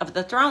 tones of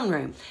the throne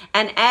room.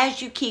 And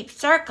as you keep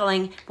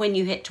circling, when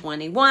you hit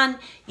 21,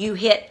 you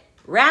hit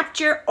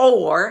rapture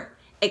or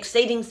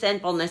exceeding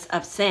sinfulness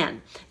of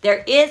sin.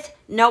 There is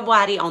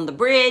nobody on the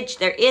bridge.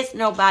 There is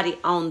nobody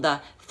on the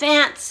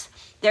fence.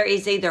 There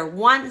is either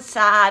one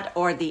side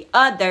or the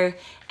other,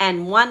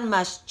 and one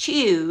must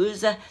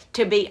choose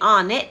to be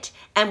on it,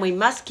 and we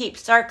must keep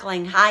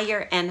circling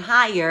higher and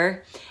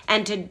higher.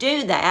 And to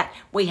do that,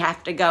 we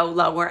have to go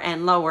lower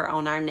and lower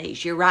on our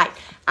knees. You're right.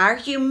 Our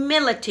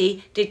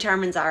humility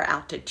determines our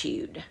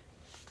altitude.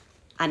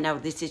 I know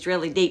this is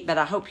really deep, but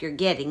I hope you're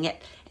getting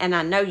it. And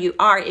I know you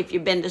are if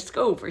you've been to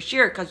school for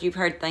sure, because you've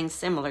heard things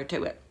similar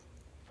to it.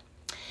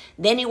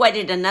 Then he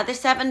waited another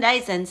 7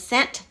 days and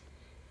sent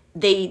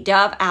the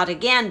dove out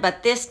again,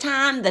 but this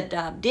time the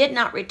dove did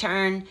not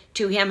return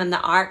to him in the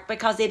ark,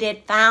 because it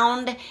had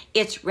found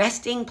its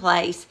resting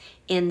place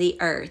in the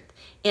earth.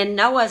 In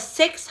Noah's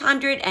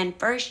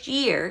 601st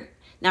year,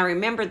 now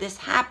remember this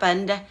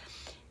happened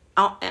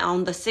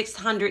on the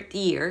 600th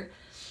year,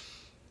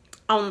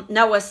 on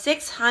Noah's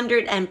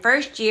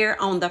 601st year,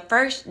 on the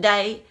first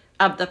day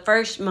of the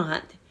first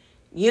month,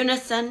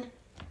 unison,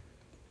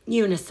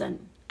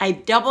 a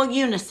double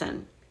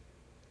unison.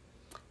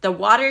 The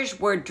waters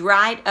were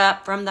dried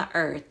up from the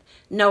earth.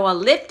 Noah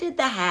lifted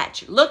the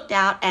hatch, looked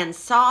out, and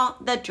saw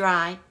the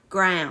dry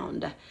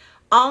ground.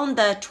 On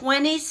the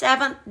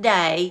 27th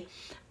day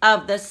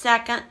of the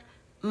second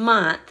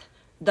month,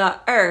 the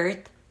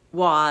earth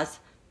was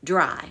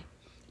dry.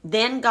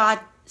 Then God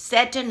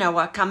said to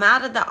Noah, "Come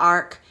out of the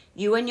ark,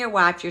 you and your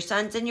wife, your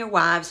sons and your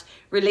wives.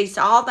 Release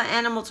all the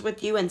animals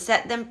with you and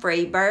set them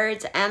free,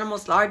 birds,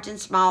 animals large and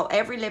small,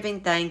 every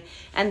living thing,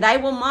 and they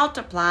will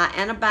multiply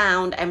and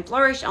abound and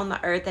flourish on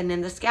the earth and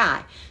in the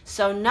sky."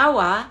 So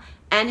Noah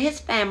and his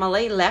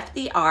family left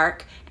the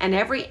ark, and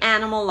every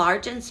animal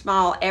large and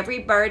small, every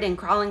bird and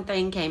crawling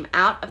thing came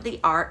out of the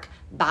ark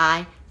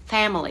by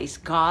families.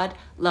 God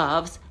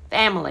loves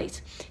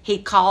families. He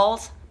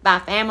calls by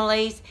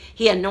families,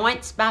 he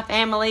anoints by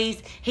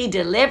families, he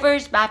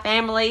delivers by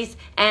families,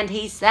 and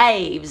he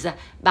saves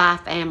by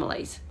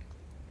families.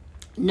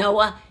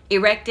 Noah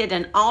erected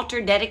an altar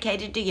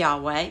dedicated to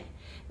Yahweh.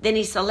 Then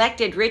he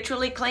selected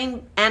ritually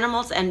clean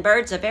animals and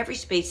birds of every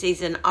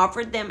species and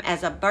offered them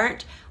as a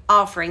burnt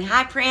offering.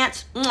 Hi,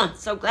 Prince.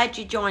 So glad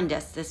you joined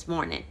us this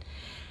morning.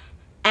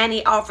 And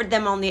he offered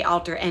them on the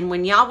altar. And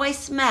when Yahweh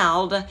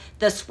smelled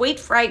the sweet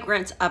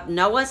fragrance of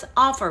Noah's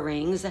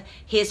offerings,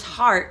 his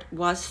heart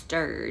was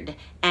stirred.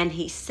 And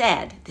he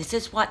said, this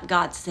is what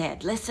God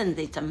said. Listen to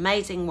these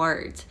amazing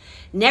words.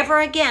 "Never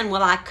again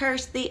will I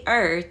curse the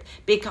earth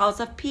because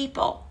of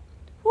people."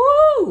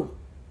 Woo!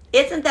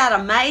 Isn't that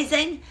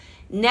amazing?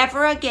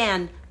 Never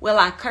again will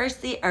I curse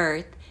the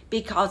earth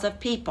because of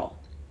people.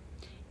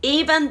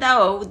 Even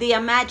though the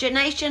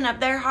imagination of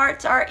their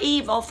hearts are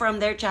evil from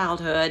their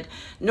childhood,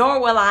 nor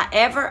will I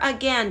ever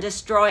again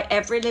destroy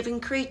every living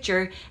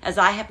creature as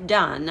I have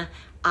done.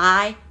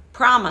 I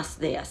promise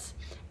this.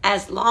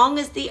 As long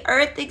as the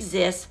earth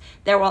exists,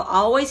 there will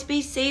always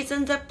be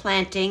seasons of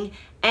planting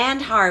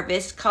and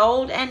harvest,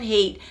 cold and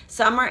heat,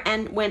 summer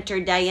and winter,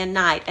 day and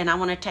night. And I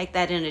want to take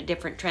that in a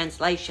different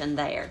translation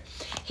there.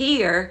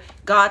 Here,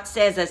 God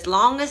says, as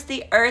long as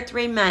the earth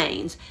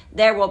remains,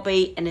 there will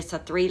be, and it's a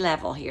 3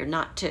 level here,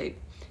 not 2,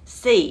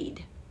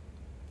 seed,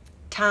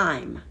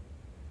 time,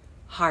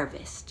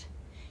 harvest.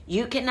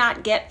 You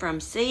cannot get from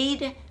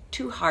seed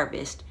to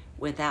harvest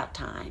without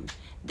time.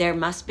 There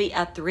must be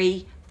a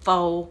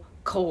 3-fold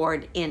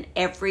cord in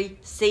every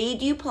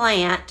seed you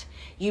plant.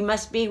 You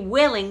must be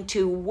willing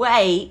to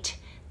wait.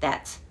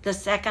 That's the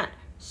second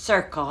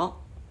circle.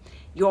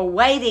 Your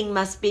waiting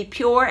must be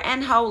pure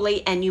and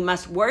holy, and you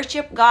must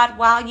worship God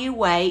while you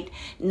wait,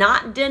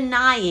 not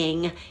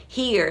denying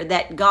here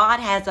that God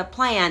has a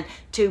plan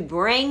to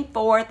bring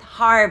forth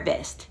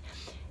harvest.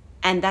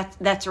 And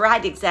that's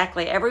right,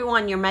 exactly.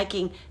 Everyone, you're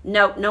making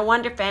note. No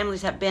wonder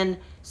families have been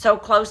so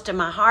close to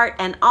my heart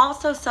and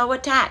also so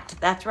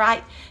attacked. That's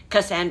right,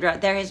 Cassandra.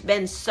 There has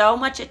been so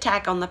much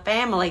attack on the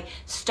family,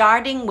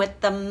 starting with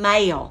the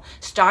male,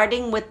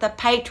 starting with the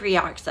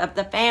patriarchs of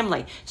the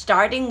family,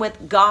 starting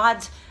with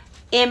God's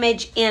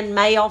image in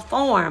male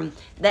form.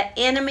 The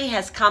enemy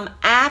has come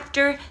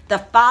after the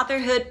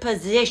fatherhood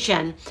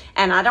position.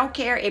 And I don't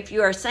care if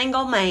you're a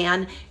single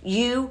man,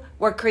 you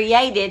were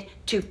created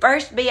to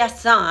first be a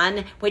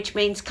son, which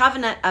means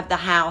covenant of the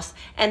house,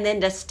 and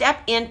then to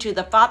step into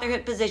the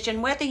fatherhood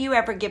position. Whether you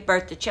ever give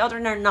birth to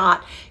children or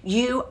not,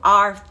 you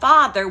are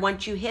father.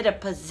 Once you hit a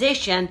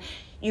position,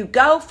 you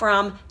go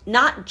from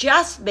not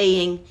just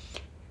being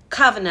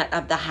covenant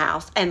of the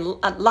house and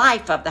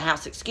life of the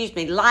house,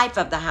 life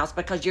of the house,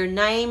 because your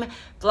name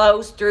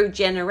flows through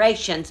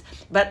generations,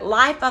 but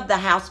life of the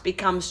house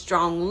becomes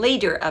strong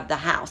leader of the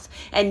house.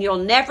 And you'll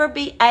never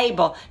be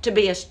able to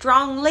be a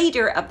strong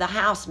leader of the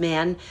house,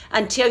 men,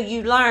 until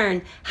you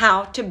learn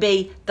how to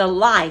be the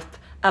life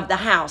of the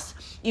house.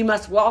 You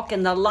must walk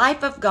in the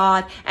life of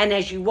God, and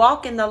as you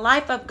walk in the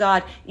life of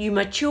God, you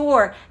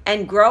mature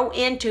and grow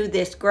into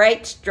this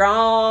great,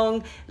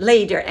 strong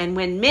leader. And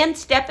when men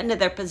step into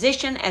their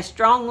position as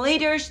strong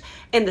leaders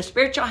in the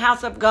spiritual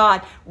house of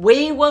God,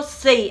 we will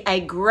see a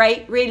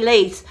great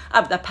release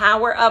of the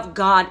power of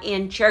God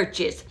in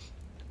churches.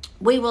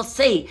 We will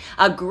see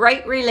a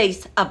great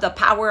release of the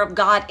power of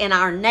God in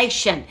our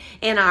nation,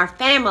 in our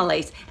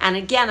families. And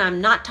again, I'm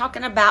not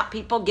talking about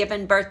people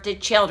giving birth to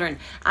children.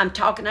 I'm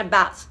talking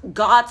about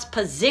God's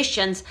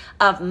positions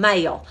of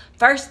male.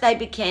 First, they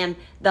began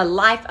the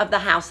life of the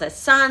house as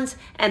sons,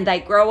 and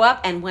they grow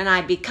up. And when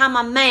I become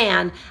a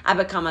man, I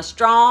become a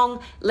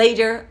strong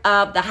leader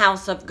of the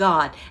house of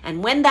God.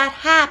 And when that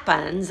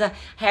happens,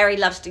 Harry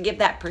loves to give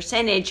that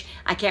percentage.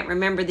 I can't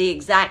remember the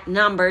exact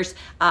numbers.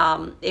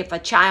 If a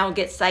child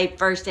gets saved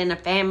first in a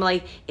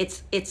family,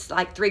 it's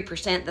like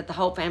 3% that the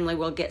whole family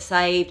will get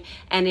saved.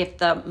 And if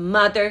the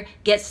mother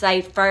gets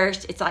saved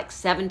first, it's like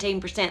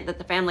 17% that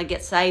the family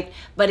gets saved.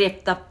 But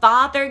if the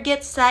father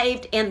gets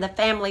saved in the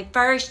family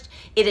first,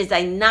 it is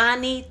a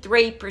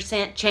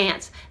 93%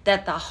 chance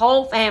that the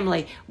whole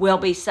family will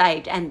be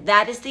saved. And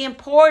that is the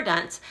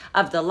importance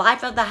of the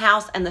life of the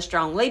house and the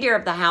strong leader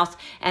of the house.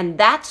 And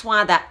that's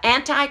why the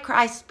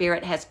Antichrist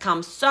spirit has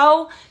come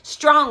so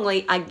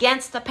strongly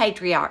against the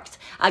patriarchs,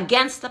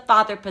 against the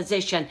father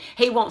position.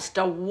 He wants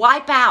to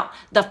wipe out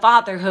the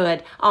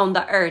fatherhood on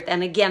the earth.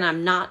 And again,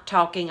 I'm not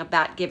talking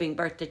about giving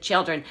birth to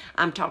children.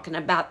 I'm talking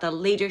about the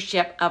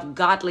leadership of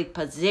godly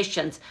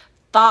positions,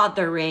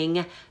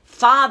 fathering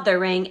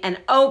and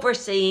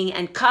overseeing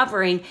and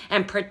covering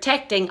and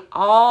protecting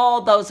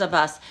all those of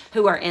us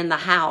who are in the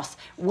house.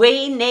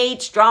 We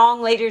need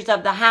strong leaders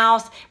of the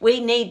house. We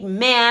need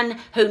men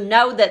who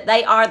know that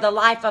they are the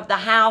life of the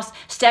house,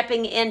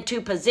 stepping into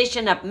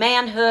position of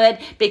manhood,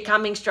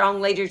 becoming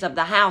strong leaders of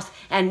the house.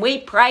 And we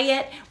pray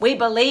it, we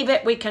believe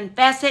it, we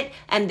confess it.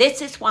 And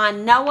this is why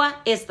Noah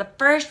is the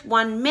first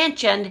one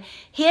mentioned.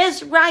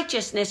 His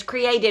righteousness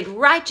created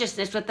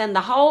righteousness within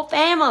the whole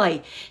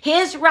family.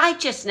 His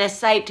righteousness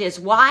saved his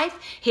wife,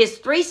 his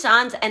 3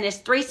 sons, and his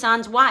 3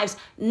 sons' wives,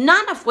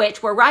 none of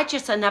which were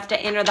righteous enough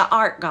to enter the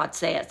ark, God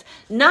says.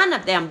 None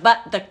of them,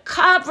 but the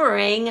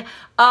covering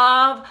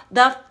of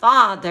the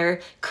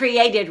Father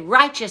created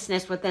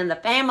righteousness within the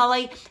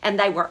family, and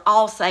they were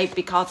all saved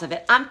because of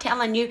it. I'm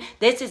telling you,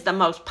 this is the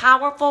most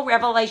powerful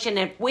revelation.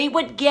 If we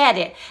would get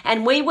it,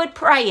 and we would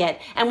pray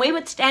it, and we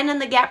would stand in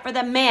the gap for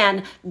the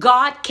men,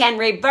 God can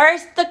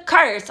reverse the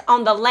curse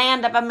on the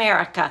land of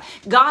America.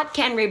 God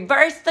can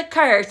reverse the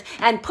curse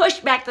and push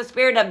back the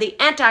spirit of the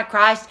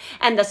Antichrist,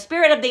 and the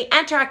spirit of the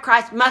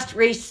Antichrist must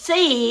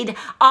recede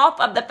off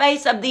of the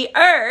face of the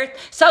earth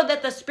so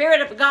that the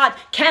Spirit of God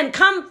can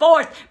come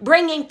forth,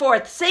 bringing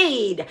forth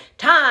seed,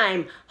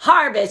 time,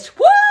 harvest.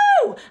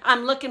 Woo!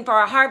 I'm looking for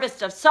a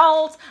harvest of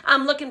souls.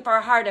 I'm looking for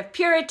a heart of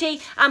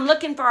purity. I'm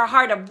looking for a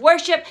heart of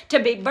worship to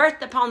be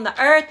birthed upon the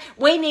earth.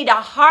 We need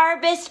a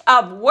harvest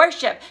of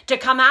worship to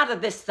come out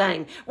of this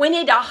thing. We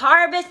need a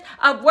harvest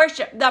of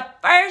worship. The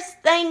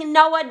first thing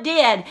Noah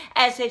did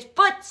as his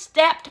foot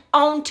stepped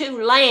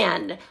onto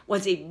land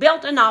was he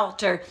built an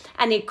altar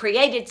and he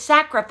created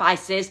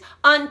sacrifices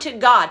unto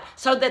God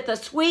so that the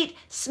sweet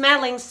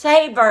smelling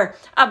savor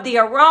of the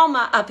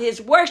aroma of his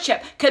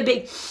worship could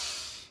be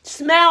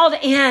smelled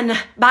in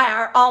by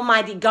our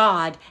Almighty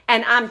God.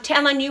 And I'm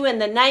telling you, in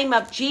the name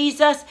of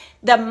Jesus,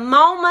 the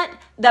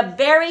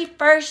very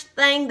first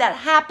thing that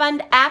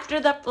happened after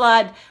the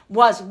flood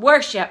was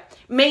worship.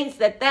 Means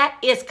that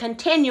is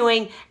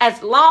continuing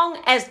as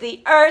long as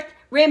the earth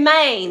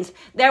remains.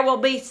 There will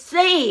be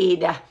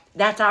seed.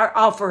 That's our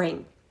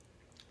offering.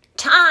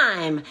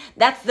 Time.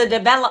 That's the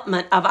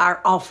development of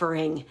our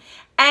offering.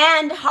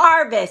 And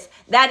harvest.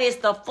 That is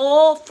the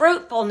full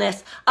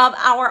fruitfulness of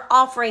our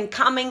offering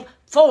coming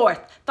forth.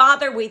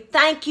 Father, we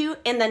thank you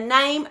in the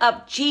name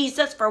of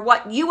Jesus for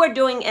what you are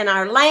doing in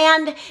our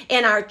land,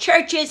 in our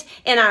churches,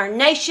 in our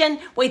nation.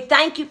 We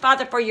thank you,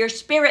 Father, for your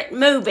spirit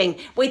moving.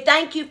 We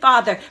thank you,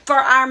 Father, for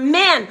our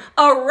men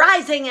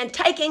arising and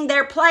taking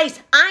their place.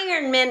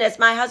 Iron men, as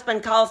my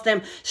husband calls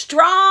them.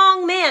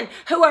 Strong men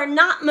who are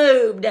not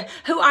moved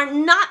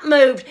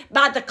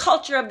by the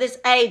culture of this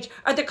age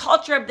or the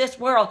culture of this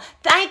world.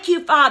 Thank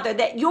you, Father,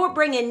 that you're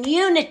bringing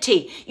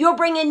unity. You're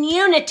bringing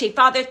unity,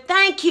 Father.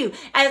 Thank you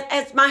as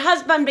as my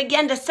husband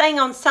began to sing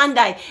on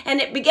Sunday, and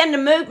it began to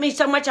move me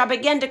so much, I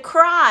began to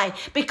cry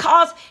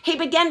because he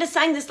began to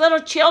sing this little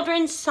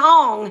children's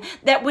song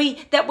that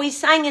we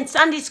sang in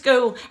Sunday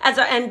school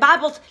and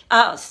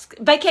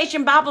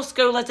vacation Bible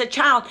school as a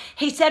child.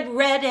 He said,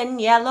 red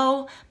and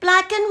yellow,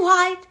 black and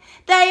white,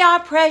 they are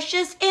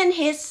precious in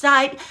his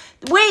sight.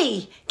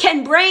 We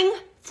can bring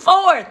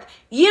forth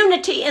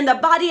unity in the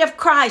body of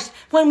Christ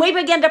when we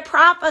begin to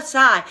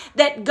prophesy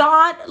that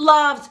God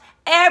loves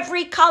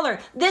every color.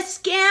 This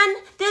skin,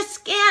 this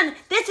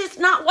is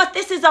not what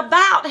this is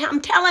about. I'm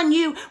telling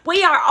you,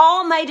 we are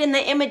all made in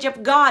the image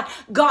of God.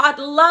 God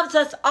loves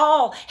us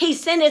all. He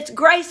sent his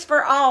grace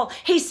for all.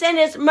 He sent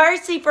his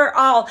mercy for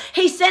all.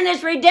 He sent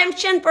his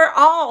redemption for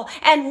all.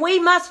 And we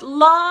must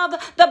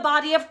love the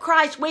body of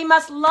Christ. We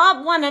must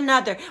love one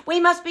another. We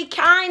must be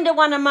kind to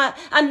one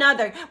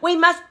another. We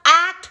must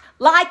act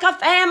like a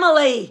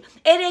family.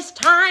 It is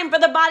time for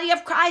the body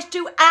of Christ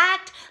to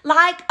act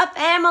like a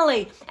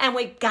family. And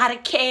we've got to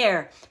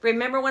care.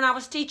 Remember when I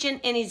was teaching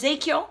in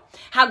Ezekiel,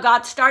 how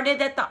God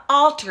started at the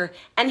altar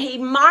and he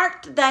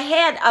marked the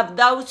head of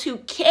those who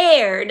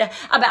cared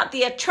about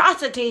the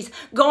atrocities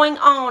going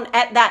on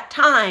at that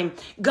time.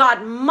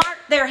 God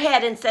marked their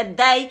head and said,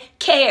 they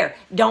care.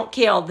 Don't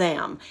kill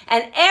them.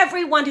 And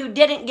everyone who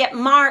didn't get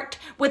marked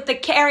with the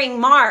caring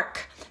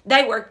mark,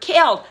 they were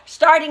killed,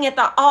 starting at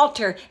the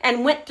altar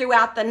and went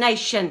throughout the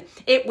nation.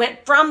 It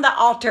went from the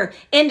altar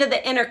into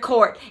the inner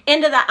court,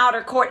 into the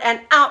outer court,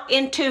 and out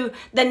into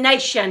the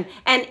nation.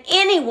 And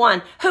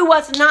anyone who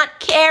was not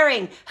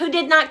caring, who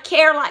did not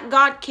care like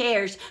God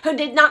cares, who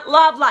did not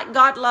love like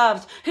God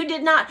loves, who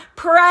did not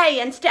pray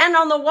and stand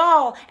on the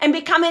wall and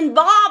become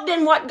involved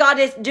in what God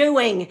is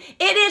doing.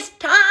 It is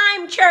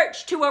time,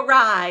 church, to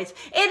arise.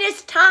 It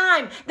is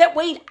time that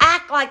we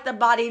act like the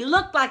body,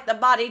 look like the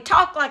body,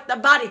 talk like the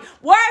body,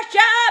 worship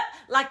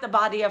like the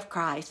body of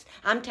Christ.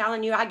 I'm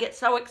telling you, I get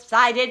so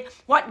excited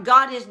what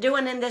God is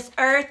doing in this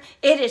earth.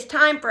 It is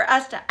time for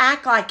us to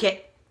act like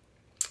it.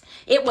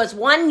 It was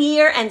 1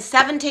 year and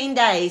 17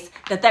 days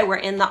that they were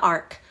in the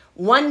ark.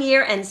 1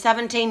 year and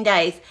 17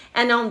 days.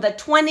 And on the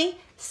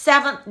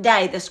 27th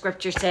day, the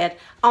scripture said,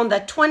 on the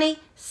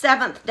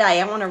 27th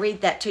day, I want to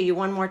read that to you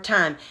one more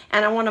time.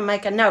 And I want to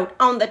make a note.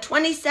 On the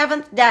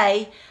 27th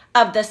day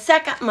of the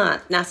second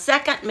month. Now,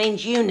 second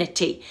means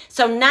unity.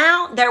 So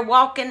now they're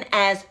walking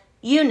as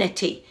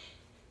unity.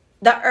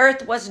 The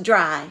earth was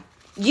dry.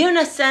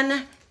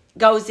 Unison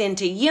goes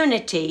into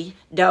unity,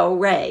 do,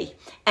 re.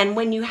 And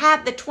when you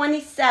have the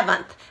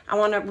 27th, I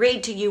want to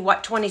read to you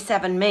what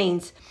 27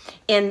 means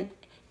in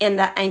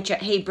the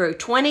ancient Hebrew.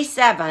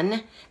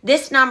 27,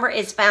 this number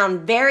is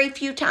found very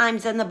few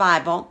times in the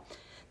Bible.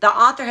 The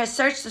author has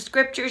searched the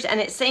scriptures, and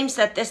it seems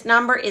that this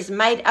number is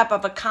made up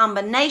of a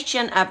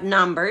combination of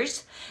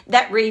numbers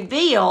that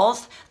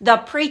reveals the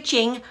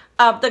preaching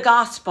of the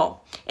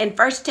gospel. In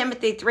 1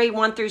 Timothy 3,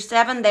 1 through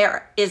 7,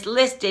 there is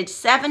listed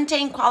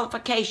 17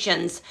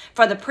 qualifications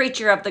for the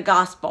preacher of the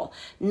gospel.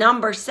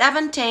 Number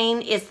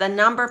 17 is the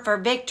number for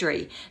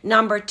victory.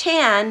 Number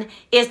 10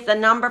 is the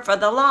number for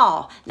the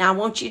law. Now, I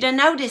want you to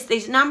notice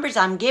these numbers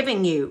I'm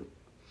giving you.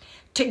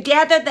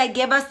 Together, they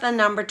give us the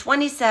number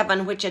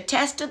 27, which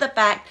attests to the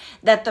fact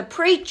that the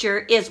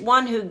preacher is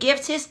one who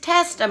gives his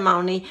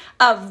testimony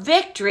of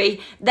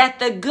victory, that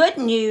the good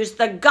news,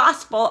 the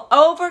gospel,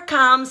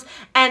 overcomes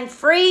and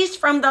frees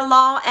from the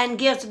law and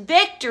gives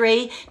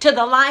victory to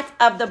the life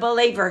of the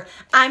believer.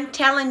 I'm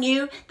telling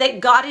you that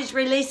God is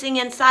releasing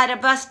inside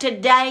of us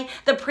today.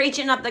 The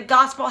preaching of the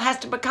gospel has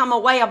to become a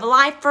way of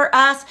life for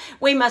us.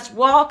 We must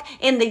walk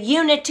in the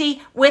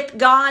unity with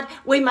God.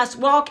 We must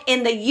walk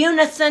in the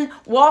unison,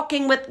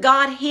 walking with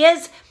God.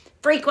 His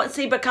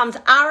frequency becomes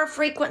our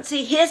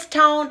frequency. His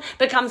tone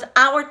becomes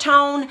our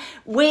tone.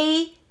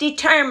 We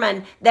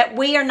determine that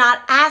we are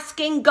not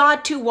asking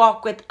God to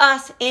walk with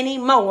us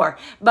anymore,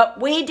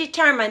 but we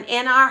determine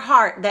in our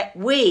heart that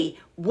we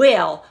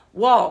will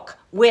walk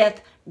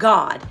with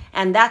God.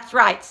 And that's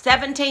right.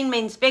 17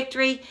 means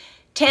victory.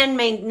 10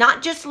 means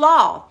not just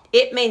law.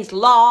 It means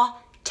law,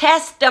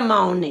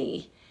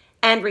 testimony,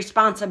 and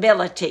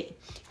responsibility.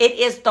 It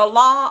is the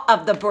law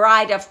of the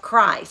bride of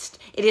Christ.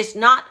 It is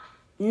not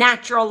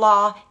natural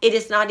law. It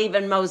is not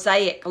even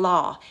Mosaic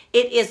law.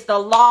 It is the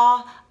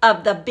law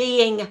of the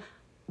being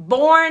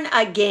born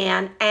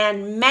again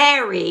and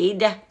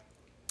married,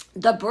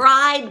 the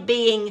bride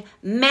being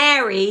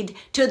married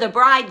to the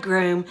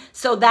bridegroom.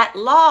 So that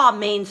law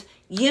means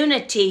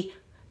unity.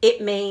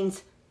 It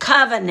means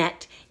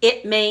covenant.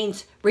 It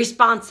means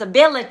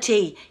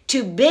responsibility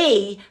to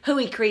be who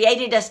he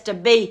created us to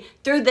be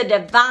through the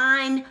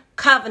divine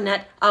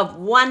covenant of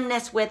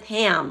oneness with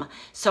him.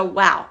 So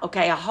wow,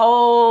 okay, a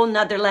whole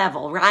nother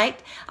level,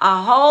 right?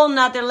 A whole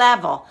nother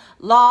level.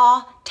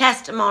 Law,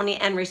 testimony,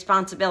 and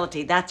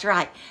responsibility. That's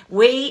right.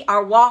 We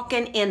are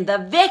walking in the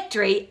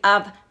victory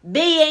of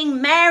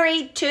being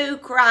married to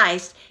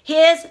Christ,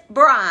 his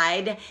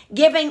bride,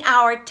 giving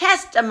our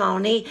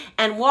testimony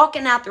and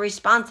walking out the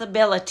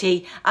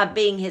responsibility of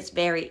being his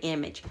very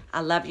image.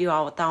 I love you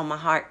all with all my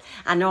heart.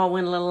 I know I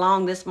went a little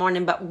long this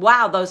morning, but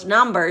wow, those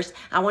numbers,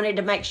 I wanted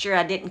to make sure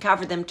I didn't cover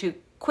cover them too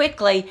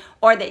quickly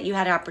or that you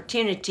had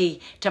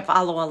opportunity to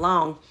follow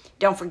along.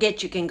 Don't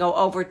forget, you can go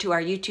over to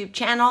our YouTube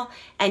channel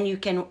and you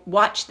can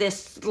watch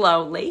this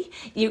slowly.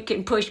 You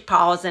can push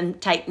pause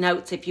and take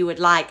notes if you would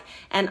like.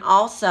 And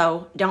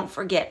also, don't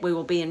forget, we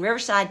will be in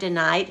Riverside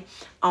tonight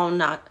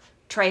on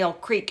Trail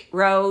Creek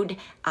Road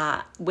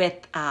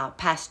with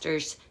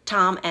Pastors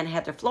Tom and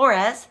Heather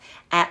Flores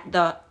at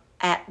the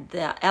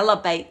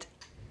Elevate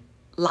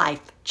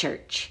Life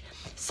Church.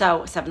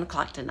 So 7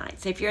 o'clock tonight.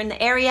 So if you're in the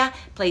area,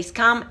 please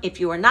come. If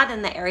you are not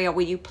in the area,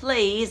 will you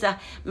please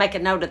make a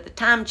note of the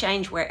time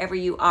change wherever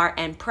you are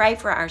and pray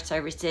for our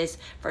services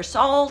for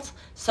souls,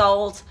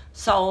 souls,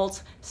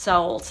 souls,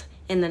 souls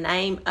in the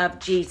name of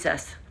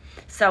Jesus.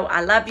 So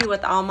I love you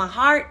with all my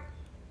heart.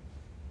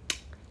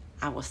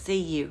 I will see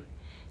you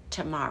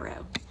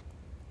tomorrow.